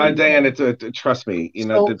 Diane, trust me. You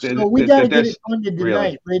know, So we got to get there's- it funded really,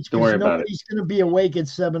 tonight, Rich, don't worry because about it. nobody's going to be awake at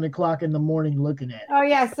 7 o'clock in the morning looking at it. Oh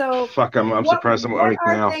yeah, so Fuck, I'm surprised I'm awake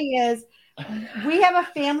our now. thing is, we have a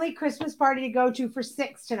family Christmas party to go to for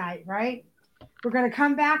 6 tonight, right? We're gonna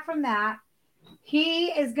come back from that. He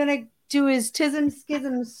is gonna do his Tism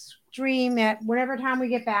Schism stream at whatever time we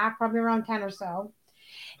get back, probably around 10 or so.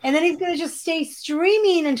 And then he's gonna just stay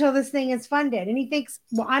streaming until this thing is funded. And he thinks,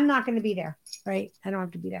 well, I'm not gonna be there, right? I don't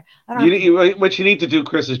have to be there. I don't have to- What you need to do,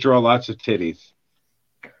 Chris, is draw lots of titties.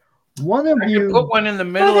 One of I could put you, one in the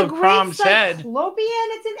middle For the of great Crom's head. Cyclopian,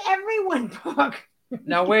 it's in everyone book.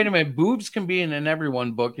 Now wait a minute, boobs can be in an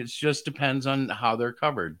everyone book. It just depends on how they're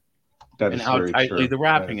covered. That And is how very tightly true. the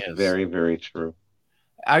wrapping That is. very, very true.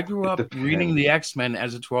 I grew up depends. reading the X-Men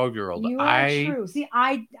as a 12-year-old. You are true. See,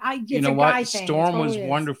 I it's You know a what? guy thing. It Storm was totally is.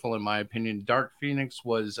 wonderful in my opinion. Dark Phoenix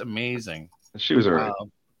was amazing. She was alright.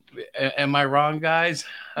 Am I wrong, guys?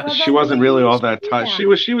 Well, She then wasn't maybe really you all should that do tight.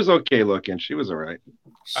 that. She was okay looking. She was alright.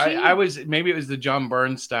 I was, maybe it was the John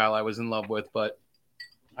Byrne style I was in love with, but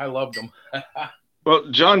I loved him.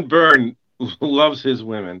 Well, John Byrne loves his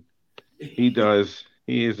women. He does.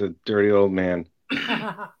 He is a dirty old man.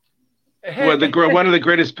 Well, one of the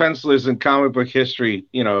greatest pencilers in comic book history.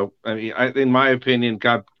 You know, I mean, in my opinion,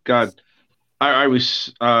 God, I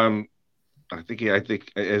was. I think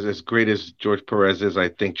as great as George Perez is, I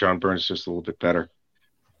think John Byrne's just a little bit better.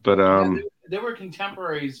 But they were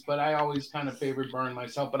contemporaries, but I always kind of favored Byrne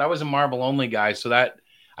myself. But I was a Marvel only guy, so that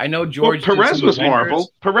I know George. well, Perez did some was Avengers.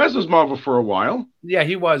 Marvel. Perez was Marvel for a while. Yeah,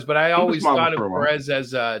 he was, but I always Marvel thought of for a while. Perez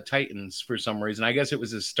as Titans for some reason. I guess it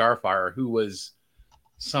was his Starfire, who was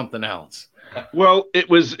something else. Well, it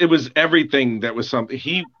was everything that was something.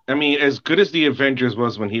 I mean, as good as the Avengers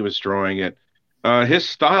was when he was drawing it, his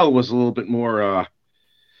style was a little bit more.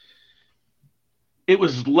 It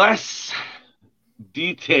was less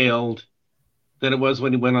detailed than it was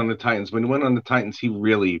when he went on the Titans. When he went on the Titans, he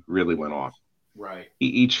really, really went off. Right.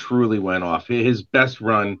 He truly went off. His best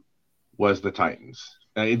run was the Titans.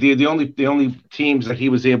 The only teams that he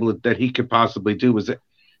was able that he could possibly do was.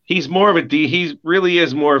 He really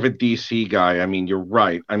is more of a DC guy. I mean, you're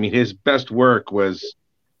right. I mean, his best work was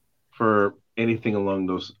for anything along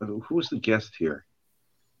those. Who's the guest here?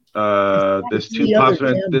 There's two the other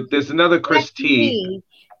possible. Cameron. There's another Chris That's T. me,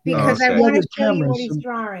 because I Okay. want The to other show you what Cameron, he's so-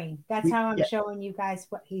 drawing. That's how I'm showing you guys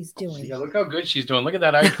what he's doing. Yeah, look how good she's doing. Look at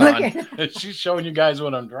that Look icon. She's showing you guys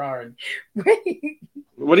what I'm drawing.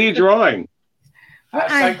 What are you drawing?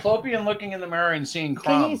 Cyclopian looking in the mirror and seeing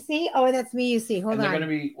Crom. Can you see? Oh, that's me. You see? Hold and they're on. going to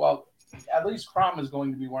be, well, at least Crom is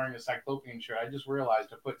going to be wearing a Cyclopian shirt. I just realized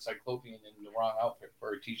I put Cyclopian in the wrong outfit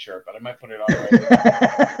for a t-shirt, but I might put it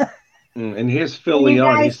on right. And here's Phil Can you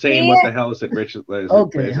Leon. guys He's saying, see "What it? the hell is it, Richard?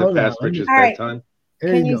 Okay, is hold it past on. Richard's All right. bedtime?"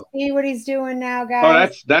 There Can you you go. see what he's doing now, Oh,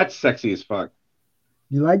 guys? that's sexy as fuck.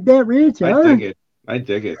 You like that, Rich? I Huh? dig it. I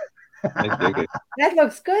dig it. I dig it. That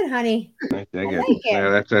looks good, honey. I dig I it. like it.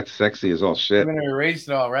 Yeah, that's sexy as all shit. I'm going to erase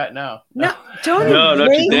it all right now. No, don't No, don't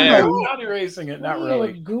you erase dare. it. I'm not erasing it. Not What are you,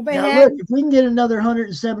 really. a goob Now ahead? look, if we can get another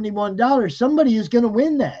 $171, somebody is going to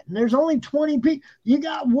win that. And there's only 20 people. You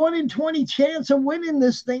got 1 in 20 chance of winning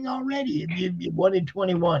this thing already. If you 1 in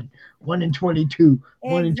 21, 1 in 22,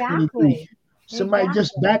 1 in 23. Exactly. Somebody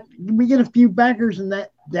just Exactly. we get a few backers, and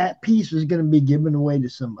that piece is going to be given away to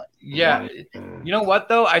somebody. Yeah. You know what,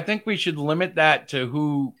 though? I think we should limit that to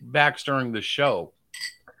who backs during the show.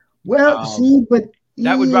 Well, see, but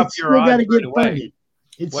that would it's up your still got to odds get right away. funded.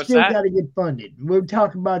 It's What's still that? got to get funded. We'll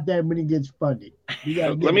talk about that when it gets funded. We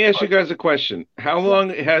gotta get Let me it ask you guys a question. How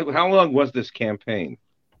long was this campaign?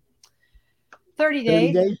 30 30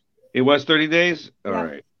 days. days. It was 30 days? All Yeah.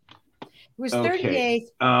 right. It was 30 Okay.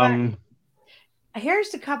 days.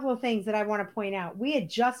 Here's a couple of things that I want to point out. We had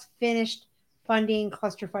just finished funding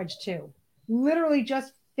Cluster Fudge 2. Literally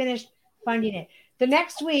just finished funding it. The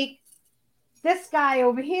next week, this guy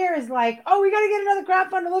over here is like, oh, we got to get another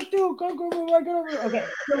crowdfunder. Let's do it. Go. Okay,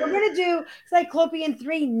 so we're going to do Cyclopian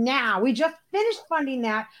 3 now. We just finished funding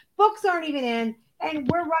that. Books aren't even in, and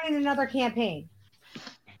we're running another campaign.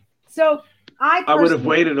 So I would have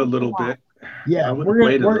waited a little bit. Yeah, I would have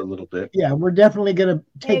waited a little bit. Yeah, we're definitely going to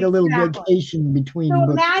take a little vacation between So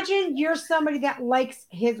books. imagine you're somebody that likes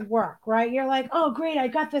his work, right? You're like, oh, great, I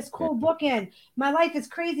got this cool book in. My life is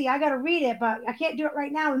crazy. I got to read it, but I can't do it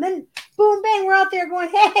right now. And then, boom, bang, we're out there going,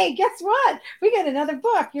 hey, guess what? We got another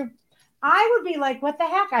book. I would be like, what the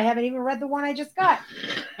heck? I haven't even read the one I just got.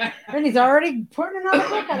 And he's already putting another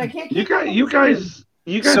book out. I can't keep You guys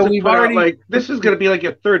So have we've put out, already- like, this is going to be like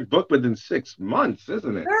your third book within 6 months,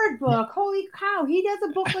 isn't it? Third book. Holy cow. He does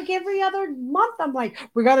a book like every other month. I'm like,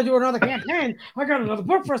 we got to do another campaign. I got another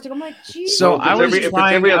book for us. I'm like, geez. So Well, I was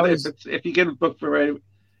trying. If you get a book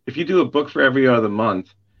if you do a book for every other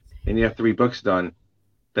month, and you have 3 books done,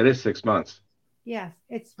 that is 6 months. Yes,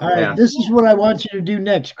 it's All right, Yeah. this is what I want you to do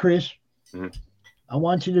next, Chris. Mhm. I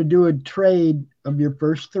want you to do a trade of your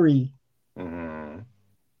first 3, Mhm.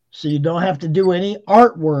 so you don't have to do any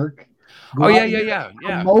artwork. Go Oh out yeah.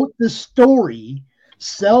 there, promote the story,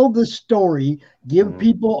 sell the story, give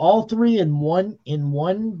people all 3 in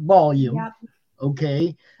one volume. Yep.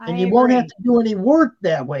 Okay, and I you won't have agree. to do any work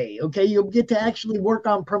that way. Okay, you'll get to actually work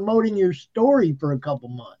on promoting your story for a couple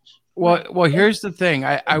months. Well, here's the thing.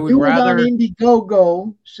 I would Do it rather. on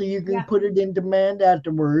Indiegogo so you can Yeah. put it in demand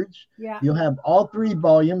afterwards. Yeah. You'll have all 3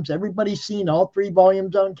 volumes. Everybody's seen all 3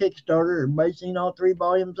 volumes on Kickstarter. Everybody's seen all 3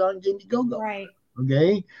 volumes on Indiegogo. Right.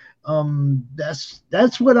 Okay.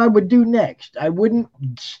 That's what I would do next. I wouldn't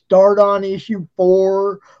start on issue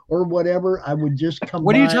 4 or whatever. I would just combine.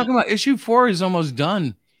 What are you talking about? Issue 4 is almost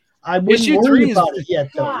done. I wouldn't Issue worry 3 is- about it yet,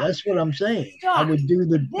 though. Stop. That's what I'm saying. Stop. I would do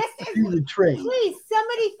the This is trade. Please,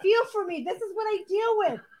 somebody feel for me. This is what I deal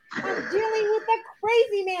with. I'm dealing with that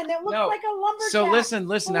crazy man that looks No. like a lumberjack. So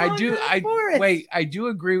listen. I do. I do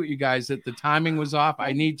agree with you guys that the timing was off.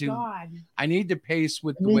 I need to. God. I need to pace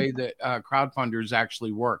with the way that crowdfunders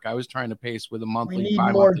actually work. I was trying to pace with a We monthly. need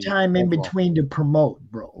more bi-monthly time in proposal. between to promote,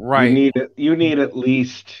 bro. Right. You need at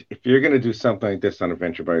least, if you're going to do something like this on a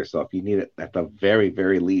venture by yourself, you need it at the very,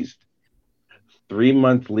 very least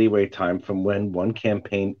 3-month leeway time from when one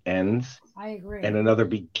campaign ends I agree. and another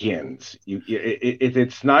begins.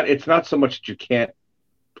 It's not so much that you can't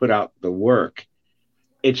put out the work.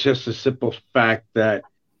 It's just a simple fact that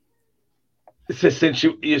since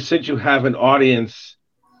you have an audience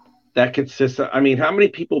that consists of, I mean, how many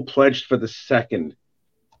people pledged for the second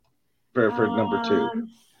for number 2?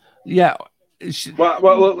 Yeah.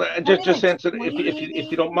 Well, just like answer 20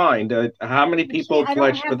 if you don't mind. How many people I don't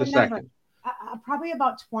pledged have for the the number. second? Probably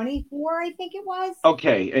about 24, I think it was.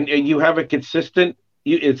 Okay, and you have a consistent.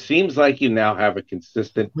 It seems like you now have a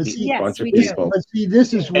consistent But see, Yes, bunch of we do. people, But see,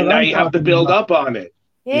 this is what and now I'm you have to talking build about. up on it.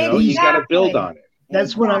 You got to build on it.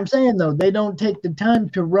 That's what I'm saying, though. They don't take the time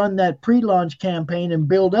to run that pre-launch campaign and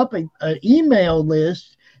build up an email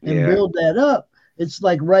list and Yeah. build that up. It's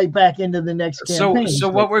like right back into the next campaign. So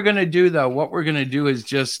what we're gonna do though? What we're gonna do is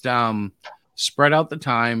just spread out the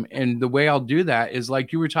time, and the way I'll do that is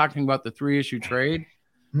like you were talking about the 3-issue trade.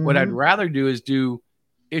 What I'd rather do is do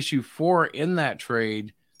issue 4 in that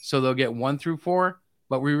trade, so they'll get 1 through 4,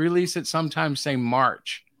 but we release it sometime, say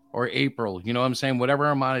March or April. You know what I'm saying?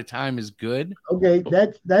 Whatever amount of time is good. Okay,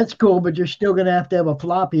 that's cool, but you're still gonna have to have a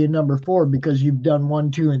floppy in number 4 because you've done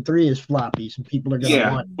 1, 2, and 3 as floppies, and people are gonna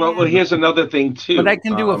Yeah. want. Well, here's another thing too. But I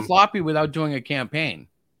can do a floppy without doing a campaign.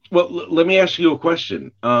 Well, let me ask you a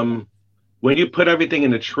question. When you put everything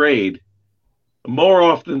in a trade, more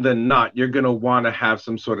often than not, you're going to want to have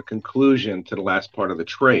some sort of conclusion to the last part of the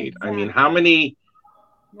trade. I mean, how many?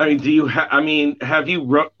 I mean, do you have? I mean, have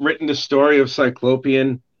you written the story of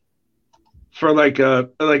Cyclopian for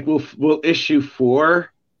will issue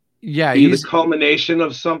 4? Yeah, be the culmination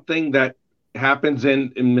of something that happens in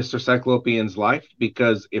Mr. Cyclopian's life?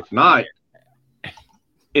 Because if not,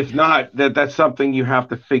 that's something you have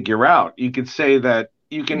to figure out. You could say that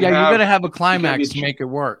you can. Yeah, you got to have a climax to make it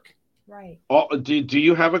work. Right. Do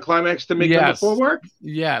you have a climax to make number 4 work?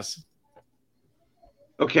 Yes.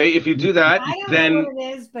 Okay, if you do that, I don't then know what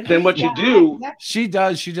it is, but then what you do? She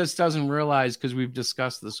does. She just doesn't realize because we've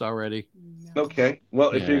discussed this already. Okay.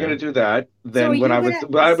 Well, if you're going to do that, then So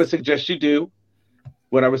what I would suggest you do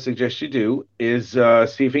is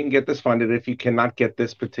see if you can get this funded. If you cannot get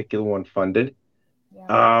this particular one funded,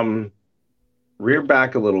 rear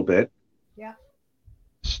back a little bit. Yeah.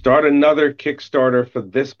 Start another Kickstarter for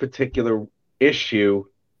this particular issue,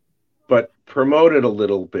 but promote it a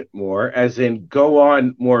little bit more, as in go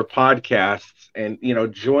on more podcasts and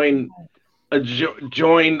join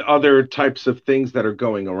join other types of things that are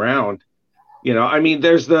going around. You know, I mean,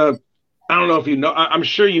 I don't know if you know, I'm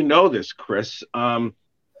sure you know this, Chris.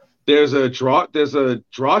 There's a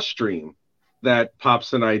draw stream that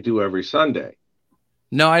Pops and I do every Sunday.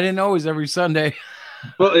 No, I didn't know it was every Sunday.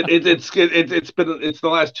 Well, it's the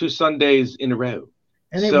last 2 Sundays in a row.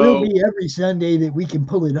 And it will be every Sunday that we can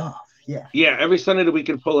pull it off. Yeah. Yeah, every Sunday that we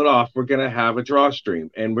can pull it off, we're gonna have a draw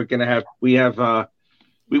stream, and we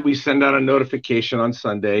send out a notification on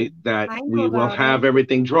Sunday that we will have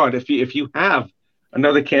everything drawn. If you have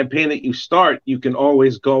another campaign that you start, you can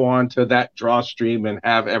always go on to that draw stream and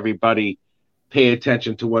have everybody pay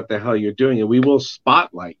attention to what the hell you're doing, and we will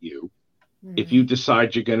spotlight you if you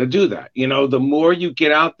decide you're going to do that. You know, the more you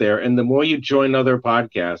get out there and the more you join other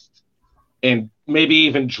podcasts and maybe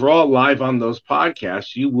even draw live on those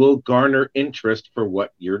podcasts, you will garner interest for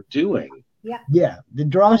what you're doing. Yeah, the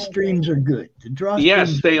draw streams are good.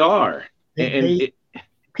 Yes, they are.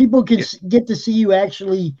 People can get to see you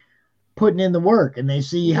actually putting in the work, and they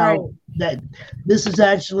see how that this is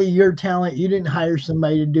actually your talent. You didn't hire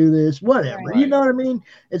somebody to do this, whatever. Right. You know what I mean?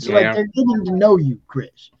 It's like they're getting to know you,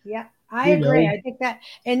 Chris. Yeah, I agree. I think that,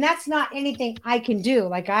 and that's not anything I can do.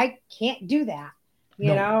 Like, I can't do that.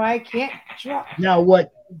 You know, I can't draw. Now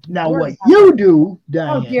what you do,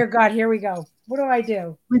 Diane? Oh dear God, here we go. What do I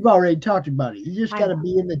do? We've already talked about it. You just got to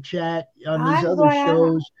be in the chat on these other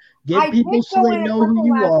shows. Get people so they know who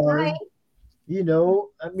you are. Night. You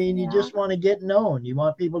know, I mean, you just want to get known. You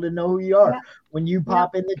want people to know who you are. Yeah. When you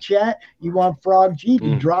pop in the chat, you want Frog G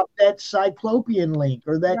to drop that Cyclopian link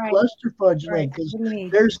or that Cluster Fudge link, because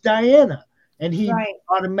there's Diana, and he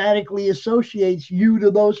automatically associates you to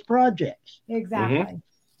those projects. Exactly.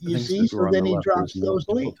 You see, so then he drops those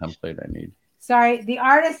links. Template I need. Sorry, the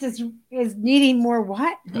artist is needing more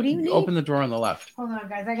what? What do you need? Open the drawer on the left. Hold on,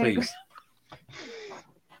 guys. I gotta go.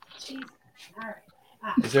 Jeez. All right.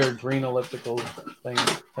 Is there a green elliptical thing?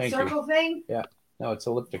 Thank Circle thing? Yeah. No, it's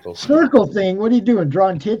elliptical. Circle thing? What are you doing?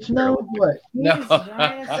 Drawing tits now? What? No.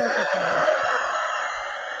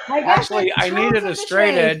 Actually, I needed a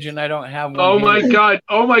straight edge, and I don't have one. Oh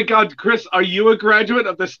my God, Chris, are you a graduate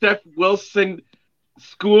of the Steph Wilson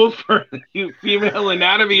School for Female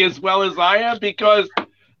Anatomy as well as I am? Because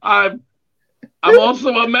I'm also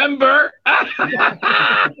a member.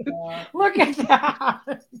 Look at that.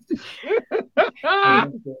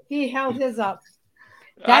 He held his up.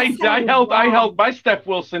 I held my Steph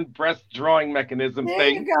Wilson breast drawing mechanism there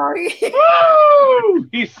thing. You go. Woo!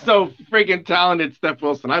 He's so freaking talented, Steph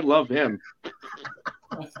Wilson. I love him.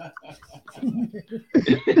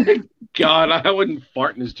 God, I wouldn't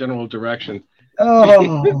fart in his general direction.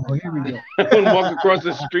 Oh, here we go. I wouldn't walk across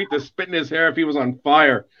the street to spit in his hair if he was on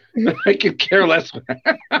fire. I could care less.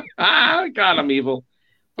 God, I'm evil.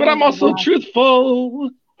 But I'm also truthful.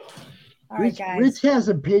 All right, guys. Rich has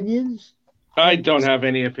opinions. I don't have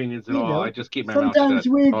any opinions at all. I just keep my mouth shut. Sometimes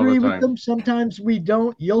we agree with them. Sometimes we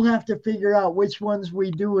don't. You'll have to figure out which ones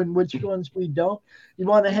we do and which ones we don't. You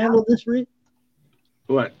want to handle this, Rich?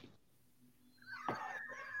 What?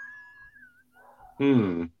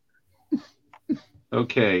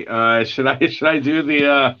 Okay. Should I do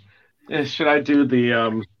the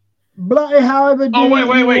But however. Oh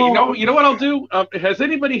wait. You know what I'll do? Has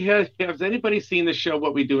anybody seen the show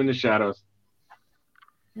What We Do in the Shadows?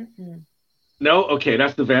 No? Okay,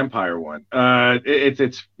 that's the vampire one.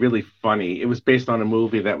 It's really funny. It was based on a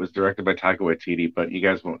movie that was directed by Taika Waititi, but you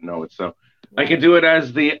guys won't know it. So I could do it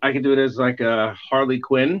as like a Harley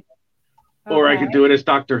Quinn, or I could do it as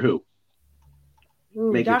Doctor Who.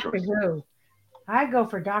 Ooh, Doctor Who. I go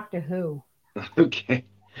for Doctor Who. Okay.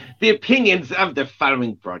 The opinions of the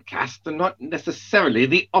following broadcast are not necessarily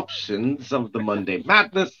the options of the Monday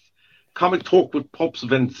Madness, Comic Talk with Pops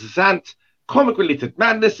Van Zant, comic-related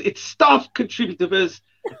madness, its staff contributors,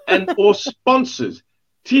 and or sponsors.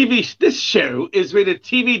 This show is rated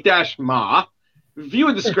TV-MA.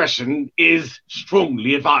 Viewer discretion is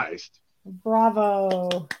strongly advised.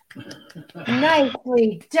 Bravo.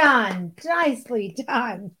 Nicely done. Nicely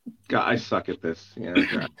done. God, I suck at this.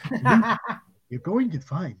 Yeah. You're going to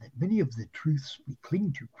find that many of the truths we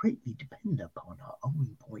cling to greatly depend upon our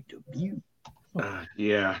own point of view.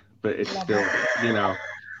 Yeah, but it's still, you know,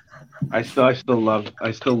 I still love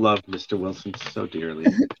Mr. Wilson so dearly.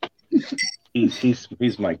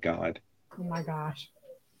 He's my god. Oh my gosh.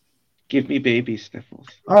 Give me baby sniffles.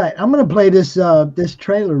 All right, I'm gonna play this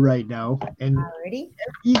trailer right now, and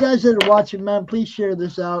you guys that are watching, man, please share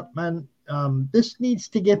this out, man. This needs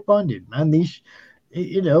to get funded, man. These,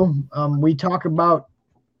 you know, we talk about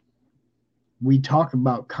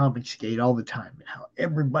Comicsgate all the time and how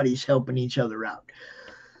everybody's helping each other out.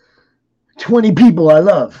 20 people I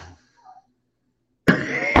love.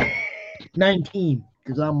 19,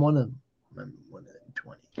 because I'm one of them. I'm one of them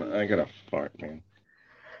 20. I got a fart, man.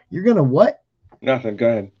 You're gonna what? Nothing. Go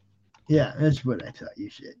ahead. Yeah, that's what I thought you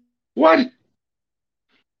said. What?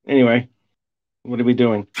 Anyway, what are we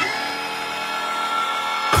doing?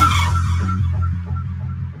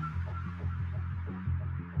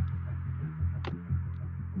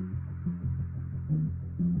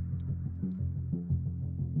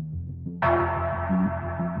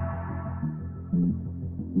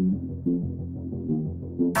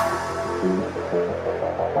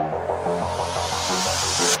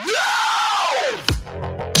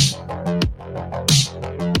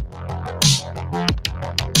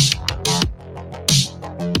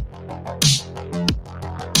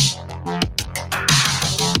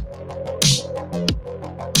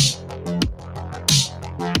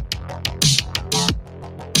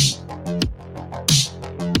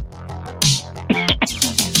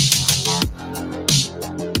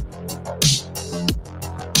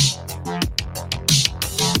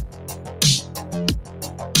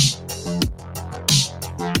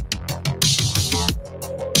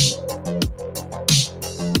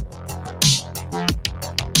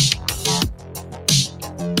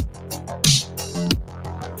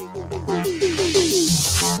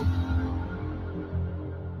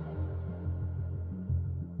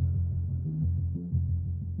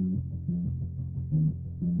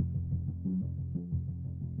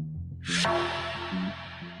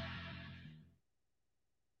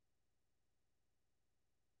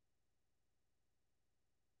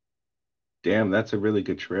 Damn, that's a really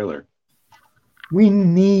good trailer. We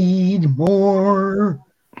need more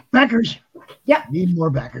backers. Yep. Need more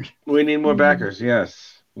backers. We need more backers.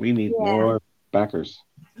 Yes, we need Yeah. more backers.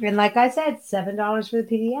 And like I said, $7 for the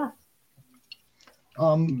PDF.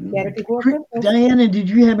 Get it before Christmas. Diana, did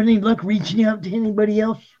you have any luck reaching out to anybody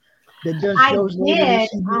else that does shows later this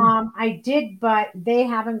season? I did, but they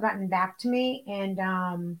haven't gotten back to me, and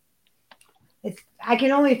I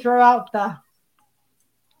can only throw out the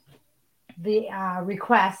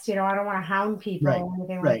request. I don't want to hound people or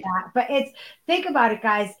anything like that. But think about it,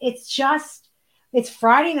 guys. It's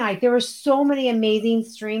Friday night. There were so many amazing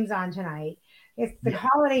streams on tonight. It's the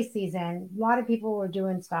holiday season. A lot of people were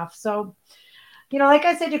doing stuff. So, like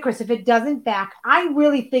I said to Chris, if it doesn't back, I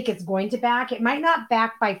really think it's going to back. It might not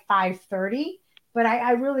back by 5:30, but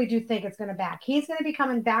I really do think it's going to back. He's going to be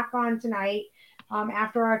coming back on tonight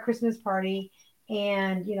after our Christmas party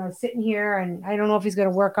and, sitting here. And I don't know if he's going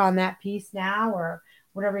to work on that piece now or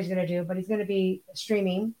whatever he's going to do, but he's going to be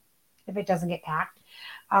streaming if it doesn't get backed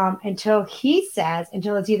until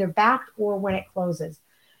it's either backed or when it closes.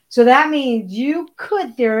 So that means you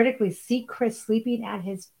could theoretically see Chris sleeping at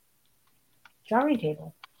his drawing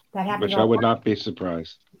table. That happens. Which I would not be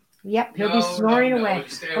surprised. Yep, he'll be snoring away.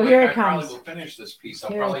 Oh, here it I comes. probably will finish this piece.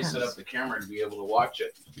 I'll probably set up the camera and be able to watch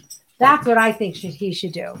it. That's what I think he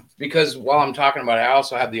should do. Because while I'm talking about it, I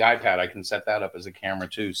also have the iPad. I can set that up as a camera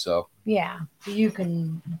too. So yeah, you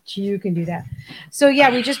can do that. So yeah,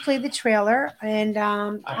 we just played the trailer, and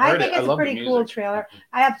I think it's a pretty cool trailer.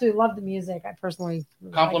 I absolutely love the music. I personally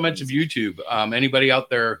compliments of YouTube. Anybody out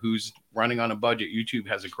there who's running on a budget, YouTube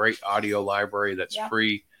has a great audio library that's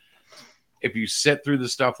free. If you sit through the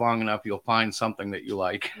stuff long enough, you'll find something that you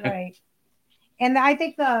like. Right. And I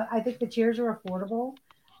think the chairs are affordable.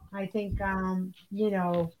 I think,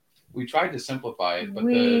 we tried to simplify it, but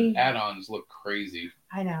the add-ons look crazy.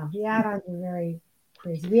 I know. The add-ons are very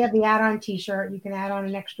crazy. We have the add-on t-shirt. You can add on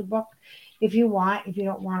an extra book if you want. If you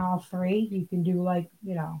don't want all three, you can do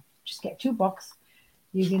just get 2 books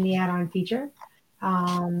using the add-on feature.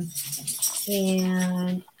 And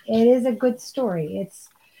it is a good story.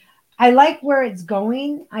 I like where it's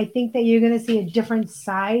going. I think that you're going to see a different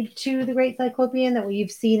side to the Great Cyclopian that we've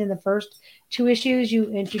seen in the first 2 issues.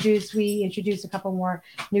 We introduce a couple more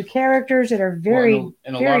new characters that are very, in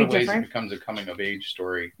a very lot of ways, different. it becomes a coming of age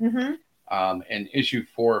story. Mm-hmm. And issue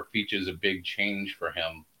 4 features a big change for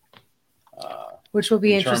him, which will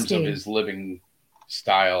be in interesting terms of his living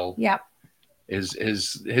style. Yep.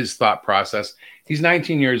 His thought process. He's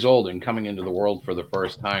 19 years old and coming into the world for the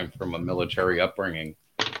first time from a military upbringing.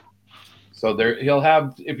 So he'll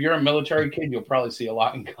have, if you're a military kid, you'll probably see a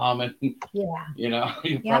lot in common. Yeah.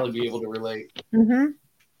 You'll probably be able to relate. Mm-hmm.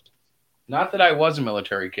 Not that I was a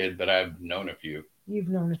military kid, but I've known a few. You've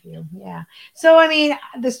known a few. Yeah. So, I mean,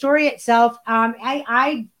 the story itself,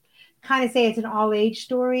 I kind of say it's an all age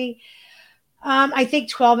story. I think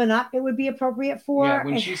 12 and up, it would be appropriate for. Yeah.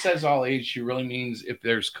 When she says all age, she really means if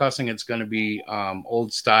there's cussing, it's going to be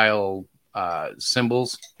old style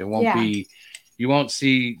symbols. It won't be. You won't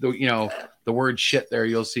see the word shit there.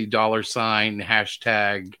 You'll see $,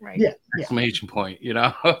 hashtag, right. exclamation point,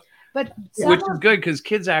 But which is good because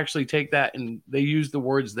kids actually take that and they use the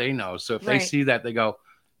words they know. So if they see that, they go,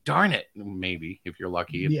 darn it, maybe, if you're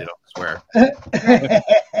lucky, if they don't swear.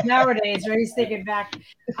 Nowadays, right? He's thinking back.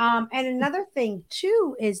 And another thing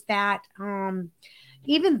too is that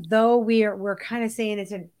even though we're kind of saying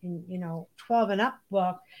it's a 12 and up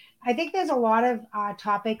book, I think there's a lot of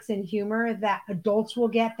topics and humor that adults will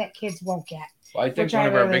get that kids won't get. Well, I think one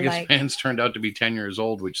of our biggest fans turned out to be 10 years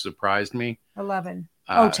old, which surprised me. 11.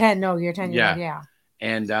 10. No, you're 10 years old. Yeah.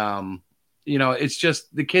 And, it's just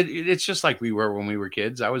it's just like we were when we were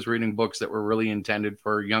kids. I was reading books that were really intended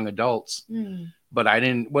for young adults, but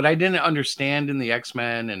what I didn't understand in the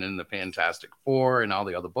X-Men and in the Fantastic Four and all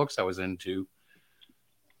the other books I was into,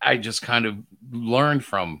 I just kind of learned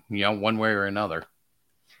from, one way or another.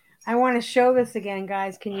 I want to show this again,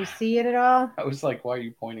 guys. Can you see it at all? I was like, why are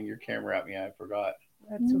you pointing your camera at me? I forgot.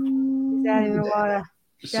 That's okay. He's adding a lot of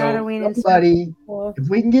shadowing and somebody, if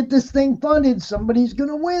we can get this thing funded, somebody's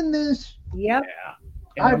going to win this. Yep.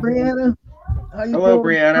 Yeah. Hi, Brianna. Hello,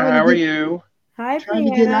 Brianna. How are you? Hi,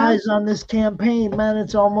 Trying to get eyes on this campaign. Man,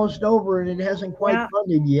 it's almost over and it hasn't quite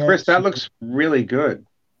funded yet. Chris, that looks really good.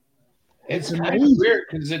 It's kind of weird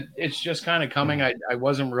because it's just kind of coming. I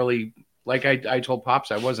wasn't really... Like I told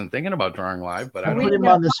Pops, I wasn't thinking about drawing live, but I put him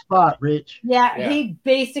on the spot, Rich. Yeah, he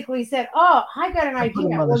basically said, "Oh, I got an idea."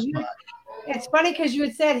 Well, it's funny because you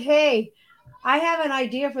had said, "Hey, I have an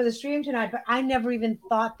idea for the stream tonight," but I never even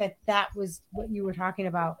thought that was what you were talking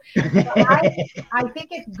about. I think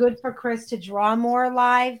it's good for Chris to draw more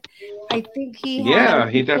live. I think he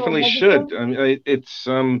definitely should. I mean, it's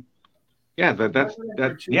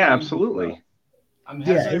absolutely.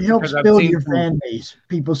 It helps build your fan base.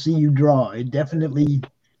 People see you draw. It definitely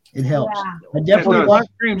helps. Yeah. I definitely the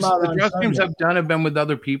draw streams I've done have been with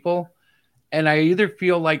other people, and I either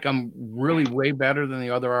feel like I'm really way better than the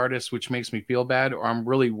other artists, which makes me feel bad, or I'm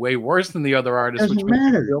really way worse than the other artists, which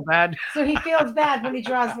makes me feel bad. So he feels bad when he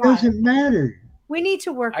draws live. Doesn't matter. We need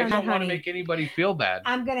to work on that, honey. I don't want to make anybody feel bad.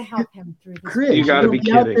 I'm going to help him through this. Chris, you got to be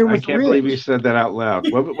kidding. I can't believe you said that out loud.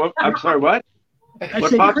 What? I'm sorry, what? I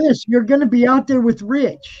said, Chris, you're going to be out there with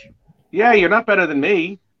Rich. Yeah, you're not better than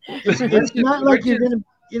me. It's not like you're going to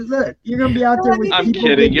look. You're going to be out there with. I'm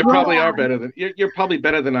kidding. You probably are better than you're probably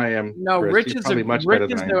better than I am. No, Chris. Rich is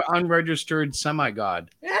the unregistered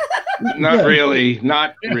semi-god. Not really,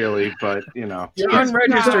 but you're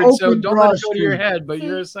unregistered, so don't let it go to your head. But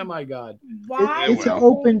you're a semi-god. It's an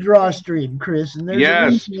open draw stream, Chris, and there's a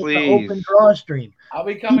reason it's an open draw stream. I'll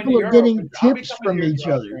be coming. People are getting tips from each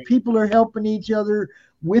other. People are helping each other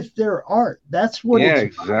with their art. That's what. Yeah,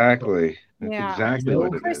 exactly. That's exactly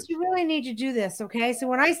what it is. Chris, you really need to do this, okay? So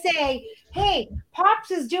when I say, "Hey, Pops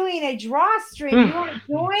is doing a draw stream, you want to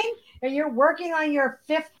join?" and you're working on your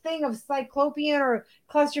 5th thing of Cyclopian or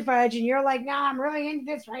Cluster Fudge, and you're like, "Nah, I'm really into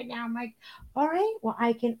this right now." I'm like, "All right, well,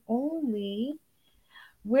 I can only."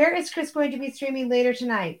 Where is Chris going to be streaming later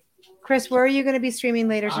tonight? Chris, where are you going to be streaming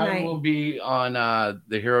later tonight? I will be on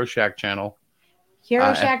the Hero Shack channel.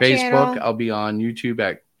 Hero Shack at Facebook. Channel. I'll be on YouTube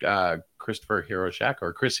at Christopher Hero Shack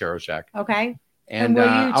or Chris Hero Shack. Okay. And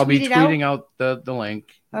I'll be tweeting out the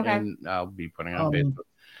link. Okay. And I'll be putting it on Facebook.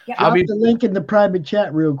 Yeah, I'll be the link in the private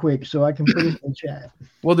chat real quick so I can put it in the chat.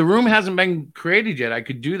 Well, the room hasn't been created yet. I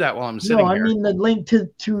could do that while I'm sitting here. No, I mean the link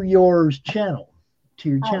to your channel. To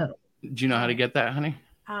your channel. Do you know how to get that, honey?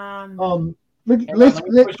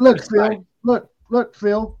 Look,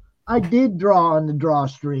 Phil. I did draw on the draw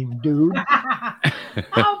stream, dude.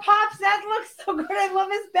 Oh, Pops, that looks so good. I love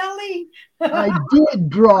his belly. I did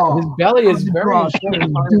draw. His belly is very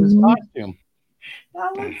important part of his costume.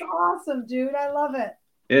 That looks awesome, dude. I love it.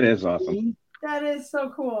 It is awesome. That is so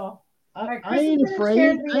cool. I ain't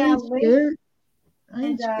afraid. I ain't scared. I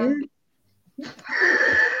ain't scared.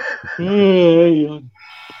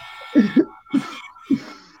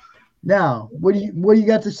 Now, what do you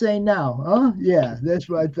got to say now? Huh? Yeah, that's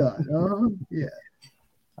what I thought. Yeah.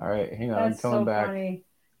 All right, hang on. That's I'm coming back. Funny.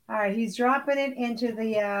 All right, he's dropping it into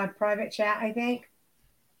the private chat, I think. Is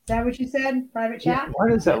that what you said? Private chat? Yeah, why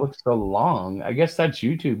does that look so long? I guess that's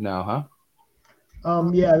YouTube now, huh?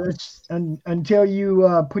 Yeah, that's until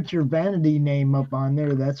you put your vanity name up on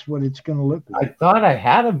there, that's what it's gonna look like. I thought I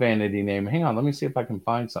had a vanity name. Hang on, let me see if I can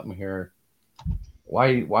find something here.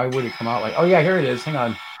 Why would it come out like? Oh yeah, here it is. Hang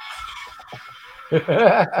on.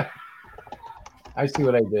 I see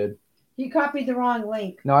what I did. You copied the wrong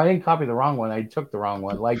link. No, I didn't copy the wrong one. I took the wrong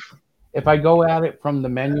one. Like, if I go at it from the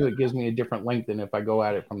menu, it gives me a different link than if I go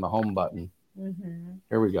at it from the home button. Mm-hmm.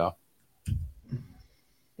 Here we go.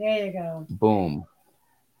 There you go. Boom.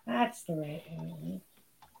 That's the right one.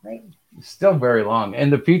 Right. Still very long.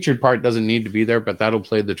 And the featured part doesn't need to be there, but that'll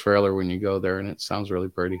play the trailer when you go there, and it sounds really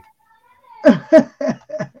pretty.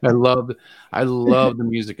 I love the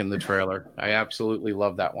music in the trailer. I absolutely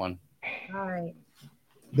love that one. All right.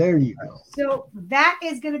 There you go. So that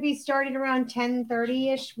is going to be starting around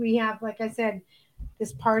 10:30ish. We have, like I said,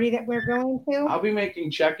 this party that we're going to. I'll be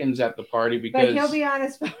making check-ins at the party But because he'll be on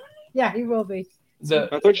his phone. Yeah, he will be. I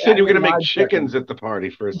thought you said you were going to make chickens at the party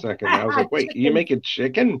for a second. I was like, wait, you making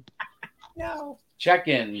chicken? No.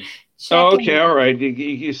 check-ins. Oh, okay, all right.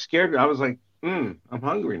 You scared me. I was like, I'm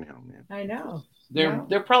hungry now, man. I know.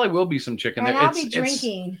 There probably will be some chicken. And I'll be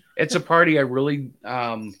drinking. It's a party I really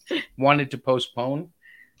wanted to postpone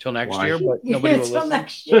till next year, but nobody will listen.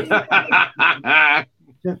 Next year.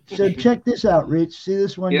 So check this out, Rich. See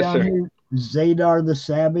this one Yes, down sir. here? Zadar the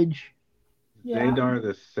Savage Zadar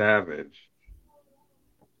the Savage.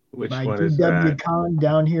 Which by one is D.W. that? Khan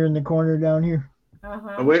down here in the corner down here.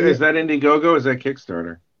 Uh-huh. Oh, wait, is that Indiegogo or is that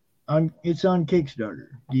Kickstarter? It's on Kickstarter.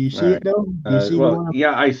 Do you see it though? Do you see the Well, one?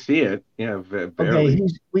 yeah, I see it. Yeah, barely. Okay,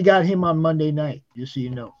 we got him on Monday night, just so you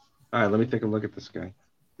know. All right, let me take a look at this guy.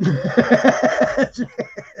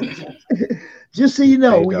 Just so you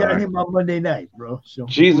know, we Zadar. got him on Monday night, bro. So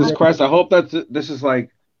Jesus Christ! I hope this is like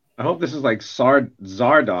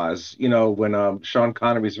Zardoz. You know, when Sean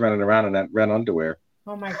Connery's running around in that red underwear.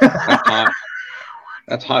 Oh my God. That's hot.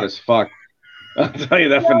 That's hot as fuck. I'll tell you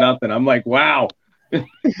that for nothing. I'm like, wow.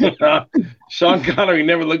 Sean Connery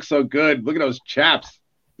never looked so good. Look at those chaps.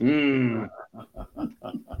 Now,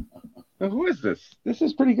 who is this? This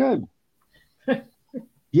is pretty good.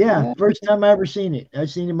 yeah, first time I ever seen it. I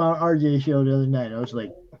seen him on RJ show the other night. I was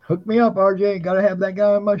like, hook me up, RJ. Gotta have that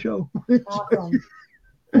guy on my show. Awesome.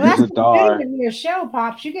 Well, that's Zadar. good in your show,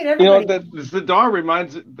 Pops. You get You know, everybody. the Zadar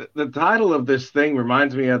reminds the title of this thing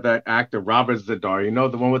reminds me of that actor Robert Zadar. You know,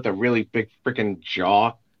 the one with the really big freaking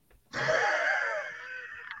jaw.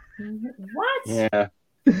 What? Yeah.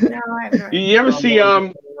 No, I haven't. You ever see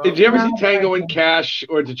Did you ever see Tango and Cash,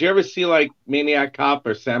 or did you ever see like Maniac Cop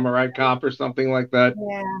or Samurai Cop or something like that?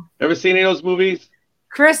 Yeah. Ever seen any of those movies?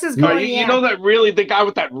 Chris is No, going. you know that the guy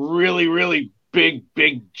with that really big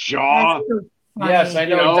jaw. That's so funny. Yes, I You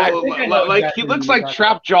know. know, I think I know like exactly he what looks you're like talking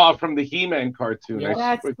Trap Jaw from the He-Man cartoon. Yeah.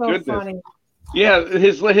 That's so Goodness. funny. Yeah,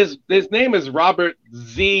 his name is Robert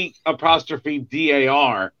Z apostrophe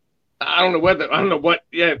DAR. I don't know what.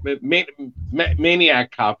 Yeah,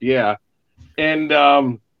 Maniac Cop. Yeah, and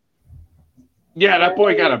yeah, that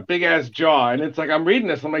boy got a big ass jaw, and it's like I'm reading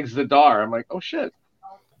this. I'm like Zadar. I'm like, oh shit,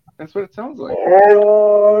 that's what it sounds like.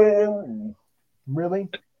 Really?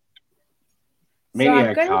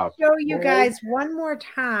 Maniac so I'm Cop. going to show you guys one more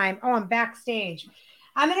time. Oh, I'm backstage.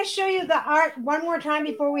 I'm going to show you the art one more time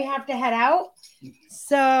before we have to head out.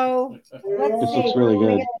 So let's This see. looks really Let me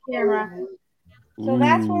good. get the camera. So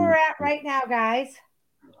that's where we're at right now, guys.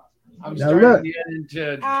 I'm Now starting look. to get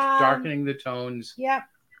into darkening the tones. Yep.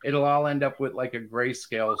 It'll all end up with like a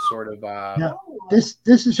grayscale sort of. Now, this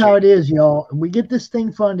is how it is, y'all. We get this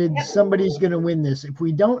thing funded. Somebody's gonna win this. If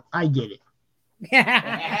we don't, I get it.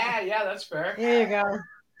 Yeah, that's fair. There you go.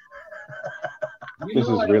 This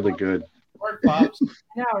is really good. Work, Pops.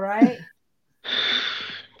 No, right?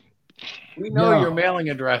 We know No. your mailing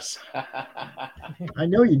address. I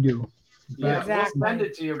know you do. Yeah, Exactly. we'll send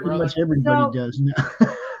it to you, Pretty brother. much everybody So- does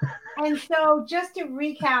now. And so, just to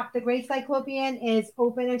recap, the Great Cyclopian is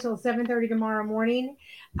open until 7:30 tomorrow morning.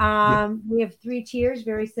 We have 3 tiers,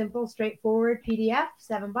 very simple, straightforward. PDF,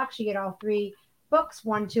 $7. You get all 3 books,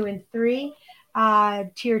 1, 2, and 3.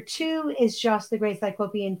 Tier 2 is just the Great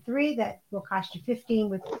Cyclopean 3 that will cost you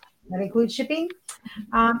 $15 that includes shipping.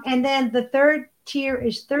 And then the 3rd tier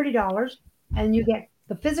is $30, and you get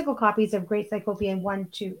the physical copies of Great Cyclopean 1,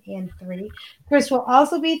 2, and 3. Chris will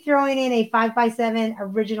also be throwing in a 5x7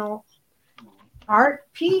 original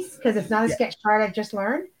art piece because it's not a sketch card. I've just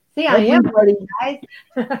learned. See, I am Everybody, guys.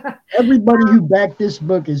 everybody who backed this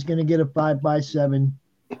book is gonna get a 5x7.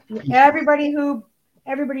 everybody who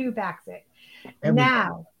backs it. Everybody.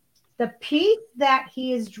 Now, the piece that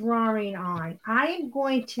he is drawing on, I am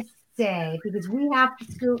going to say, because we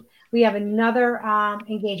have another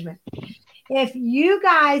engagement. If you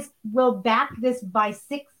guys will back this by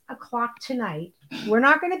 6 o'clock tonight, we're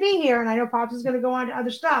not going to be here, and I know Pops is going to go on to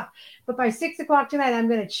other stuff, but by 6 o'clock tonight, I'm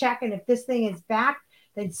going to check, and if this thing is backed,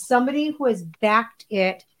 then somebody who has backed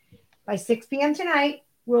it by 6 p.m. tonight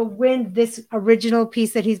will win this original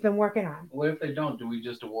piece that he's been working on. What if they don't? Do we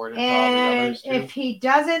just award it to all the And others too? if he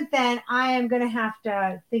doesn't, then I am going to have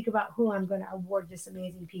to think about who I'm going to award this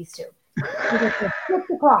amazing piece to. Because it's 6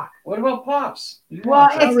 o'clock. What about Pops? You Well,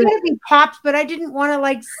 want it's some? going to be Pops, but I didn't want to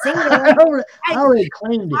like sing I it. already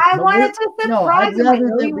claimed it. I but wanted to no, surprise I'd him. I rather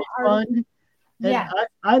know that you we are- fund And Yeah.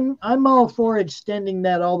 I'm all for extending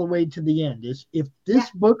that all the way to the end. Is if this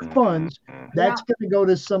book funds, that's going to go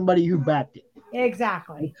to somebody who backed it.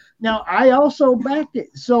 Exactly. Now I also backed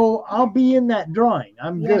it, so I'll be in that drawing.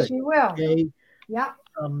 I'm Yes, good. you will. Okay. Yeah.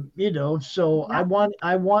 So Yeah. I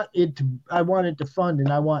want it to fund, and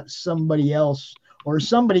I want somebody else or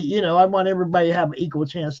somebody, I want everybody to have an equal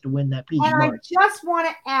chance to win that piece of And I art. just want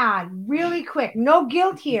to add really quick, no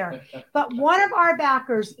guilt here, but one of our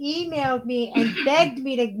backers emailed me and begged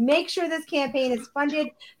me to make sure this campaign is funded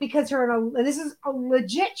because this is a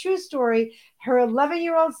legit true story. Her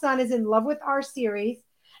 11-year-old son is in love with our series,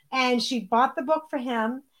 and she bought the book for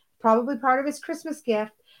him, probably part of his Christmas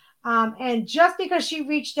gift. And just because she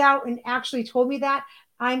reached out and actually told me that,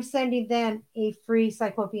 I'm sending them a free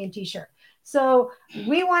Cyclopian t-shirt. So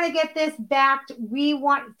we want to get this backed. We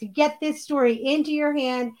want to get this story into your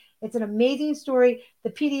hand. It's an amazing story. The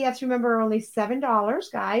PDFs, remember, are only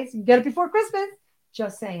 $7, guys. You get it before Christmas.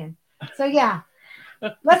 Just saying. So yeah,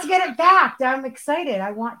 let's get it backed. I'm excited. I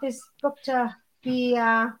want this book to be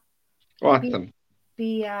Awesome.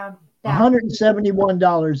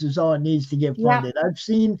 $171 is all it needs to get funded. Yeah.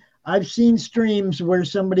 I've seen streams where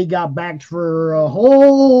somebody got backed for a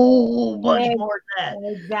whole bunch more than that.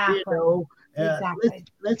 Exactly. Exactly.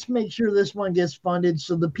 Let's make sure this one gets funded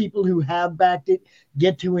so the people who have backed it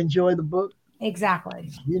get to enjoy the book.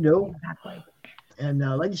 Exactly. Exactly. And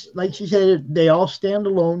like she said, they all stand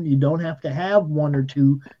alone. You don't have to have one or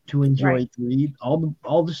two to enjoy three.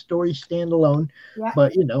 All the stories stand alone. Yep.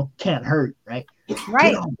 But can't hurt, right?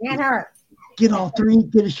 Right. Can't hurt. Get all three.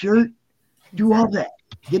 Get a shirt. Do all that.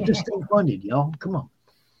 Get this thing funded, y'all. Come on.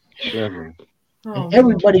 Sure. And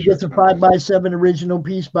everybody gets a 5x7 original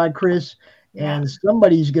piece by Chris, and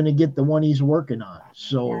somebody's going to get the one he's working on.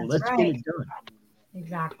 So let's get it done.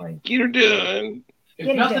 Exactly. Get her done.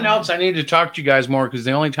 If nothing else, I need to talk to you guys more because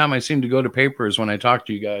the only time I seem to go to paper is when I talk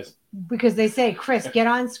to you guys. Because they say, Chris, get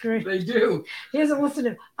on screen. They do. He doesn't listen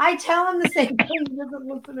to me. I tell him the same thing. He doesn't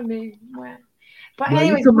listen to me. But well,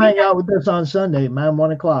 anyways, you come hang out with us on Sunday, man,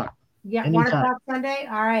 1 o'clock. Yeah, anytime. 1 o'clock Sunday?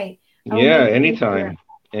 All right. Yeah, anytime.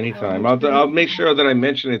 Anytime. I'll make sure that I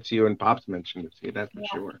mention it to you and Pops mentioned it to you. That's for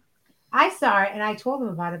sure. I saw it and I told him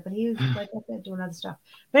about it, but he was like I said, doing other stuff.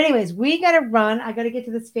 But anyways, we got to run. I got to get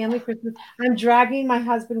to this family Christmas. I'm dragging my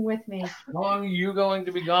husband with me. How long are you going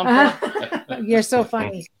to be gone for? You're so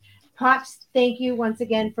funny. Pops, thank you once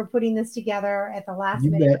again for putting this together at the last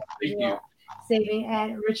minute. Thank you. Saving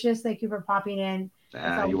and Richness, thank you for popping in.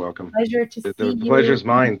 You're welcome. Pleasure to see you. The pleasure's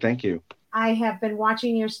mine. Thank you. I have been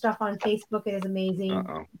watching your stuff on Facebook. It is amazing.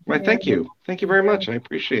 Well, thank you. Thank you very much. I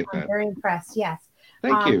appreciate that. I'm very impressed. Yes.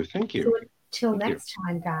 Thank you. Thank you. So till next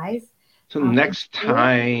time, guys. Till next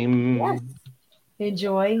time. Yes.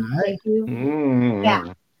 Enjoy. Right. Thank you.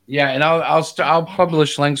 Yeah, and I'll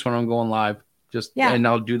publish links when I'm going live. And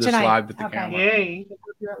I'll do this tonight. Live with the camera. Yay. We'll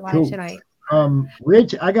do it live tonight.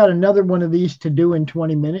 Rich, I got another one of these to do in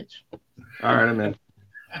 20 minutes. All right, I'm in.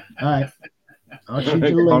 All right. I'll shoot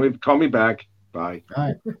you later. Call me back. Bye.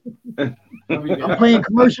 All right. I'm playing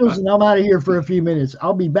commercials and I'm out of here for a few minutes.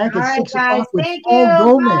 I'll be back at 6 o'clock with Paul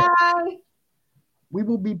Gomez. Bye. We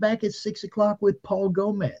will be back at 6 o'clock with Paul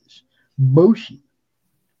Gomez. Boshi.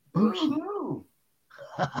 All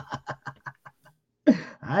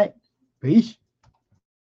right. Peace.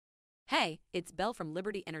 Hey, it's Belle from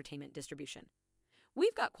Liberty Entertainment Distribution.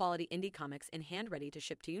 We've got quality indie comics in hand ready to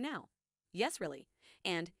ship to you now. Yes, really.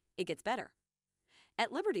 And it gets better.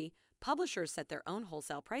 At Liberty, publishers set their own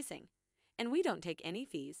wholesale pricing, and we don't take any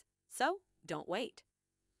fees, so don't wait.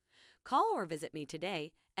 Call or visit me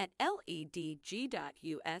today at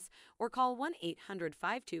ledg.us or call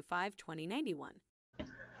 1-800-525-2091.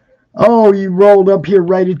 Oh, you rolled up here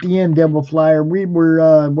right at the end, Devil Flyer.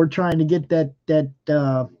 We're trying to get that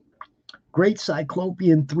Great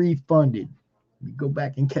Cyclopian 3 funded. You go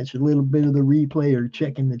back and catch a little bit of the replay or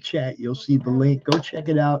check in the chat. You'll see the link. Go check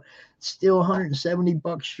it out. It's still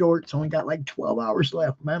 $170 short. It's only got like 12 hours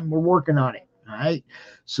left, man. We're working on it. All right.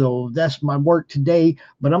 So that's my work today.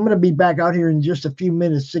 But I'm going to be back out here in just a few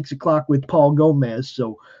minutes, 6 o'clock with Paul Gomez.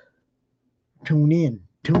 So tune in.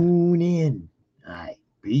 All right.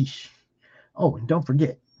 Peace. Oh, and don't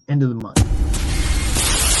forget, end of the month.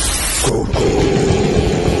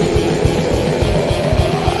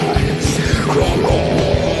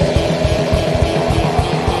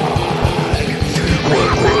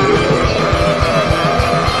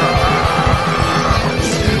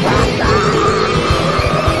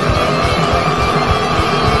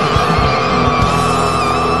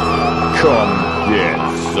 Come get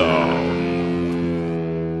some.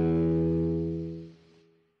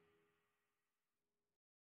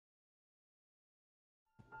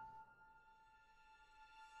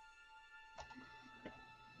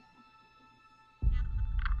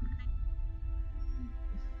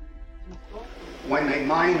 when they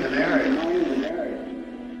mined an area.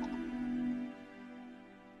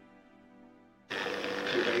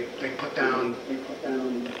 They put down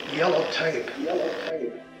yellow tape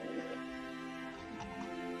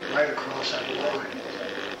right across that line.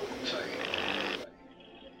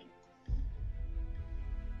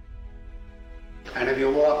 And if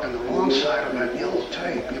you walk on the wrong side of that yellow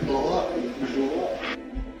tape, you blow up.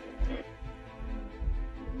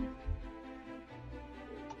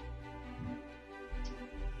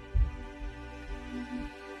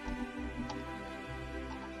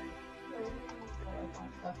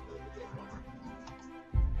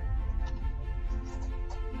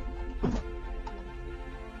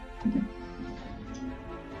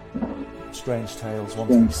 Strange Tales 1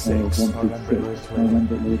 through 6. I remember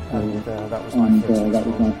it really clearly. And that was my first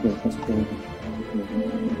experience.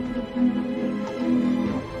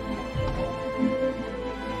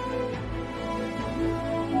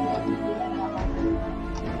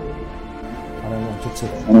 And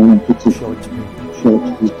I wanted to show it to people.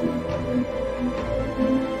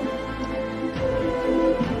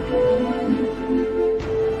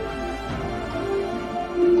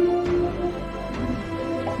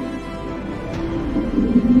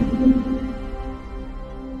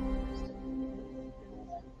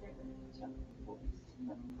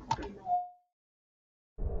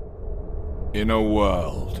 In a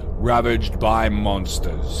world ravaged by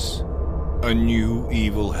monsters, a new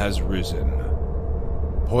evil has risen,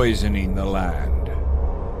 poisoning the land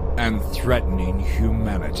and threatening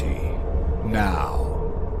humanity.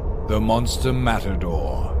 Now, the Monster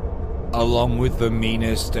Matador, along with the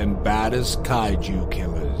meanest and baddest kaiju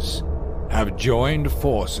killers, have joined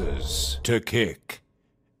forces to kick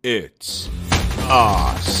its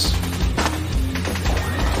ass.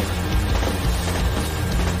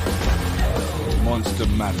 Monster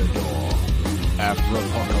Matador,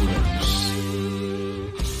 Afropocalypse.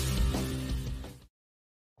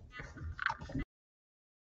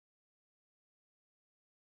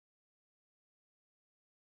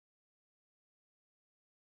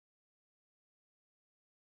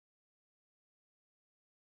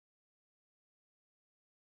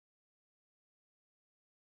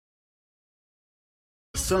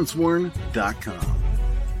 Sunsworn.com.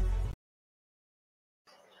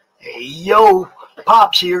 Hey, yo,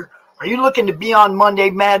 Pops here. Are you looking to be on Monday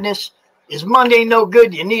Madness? Is Monday no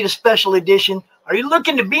good? You need a special edition? Are you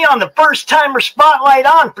looking to be on the first timer spotlight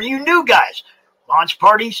on for you new guys? Launch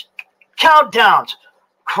parties, countdowns,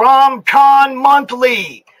 CromCon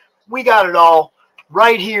Monthly. We got it all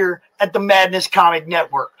right here at the Madness Comic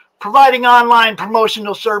Network, providing online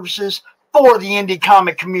promotional services for the indie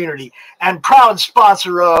comic community and proud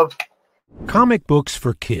sponsor of Comic Books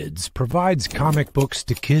for Kids provides comic books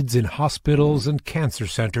to kids in hospitals and cancer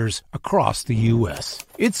centers across the U.S.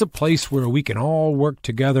 It's a place where we can all work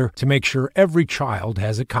together to make sure every child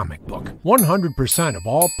has a comic book. 100% of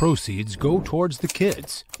all proceeds go towards the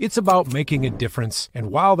kids. It's about making a difference, and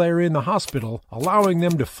while they're in the hospital, allowing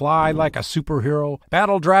them to fly like a superhero,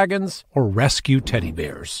 battle dragons, or rescue teddy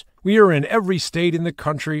bears. We are in every state in the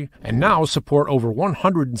country and now support over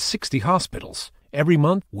 160 hospitals. Every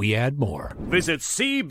month, we add more. Visit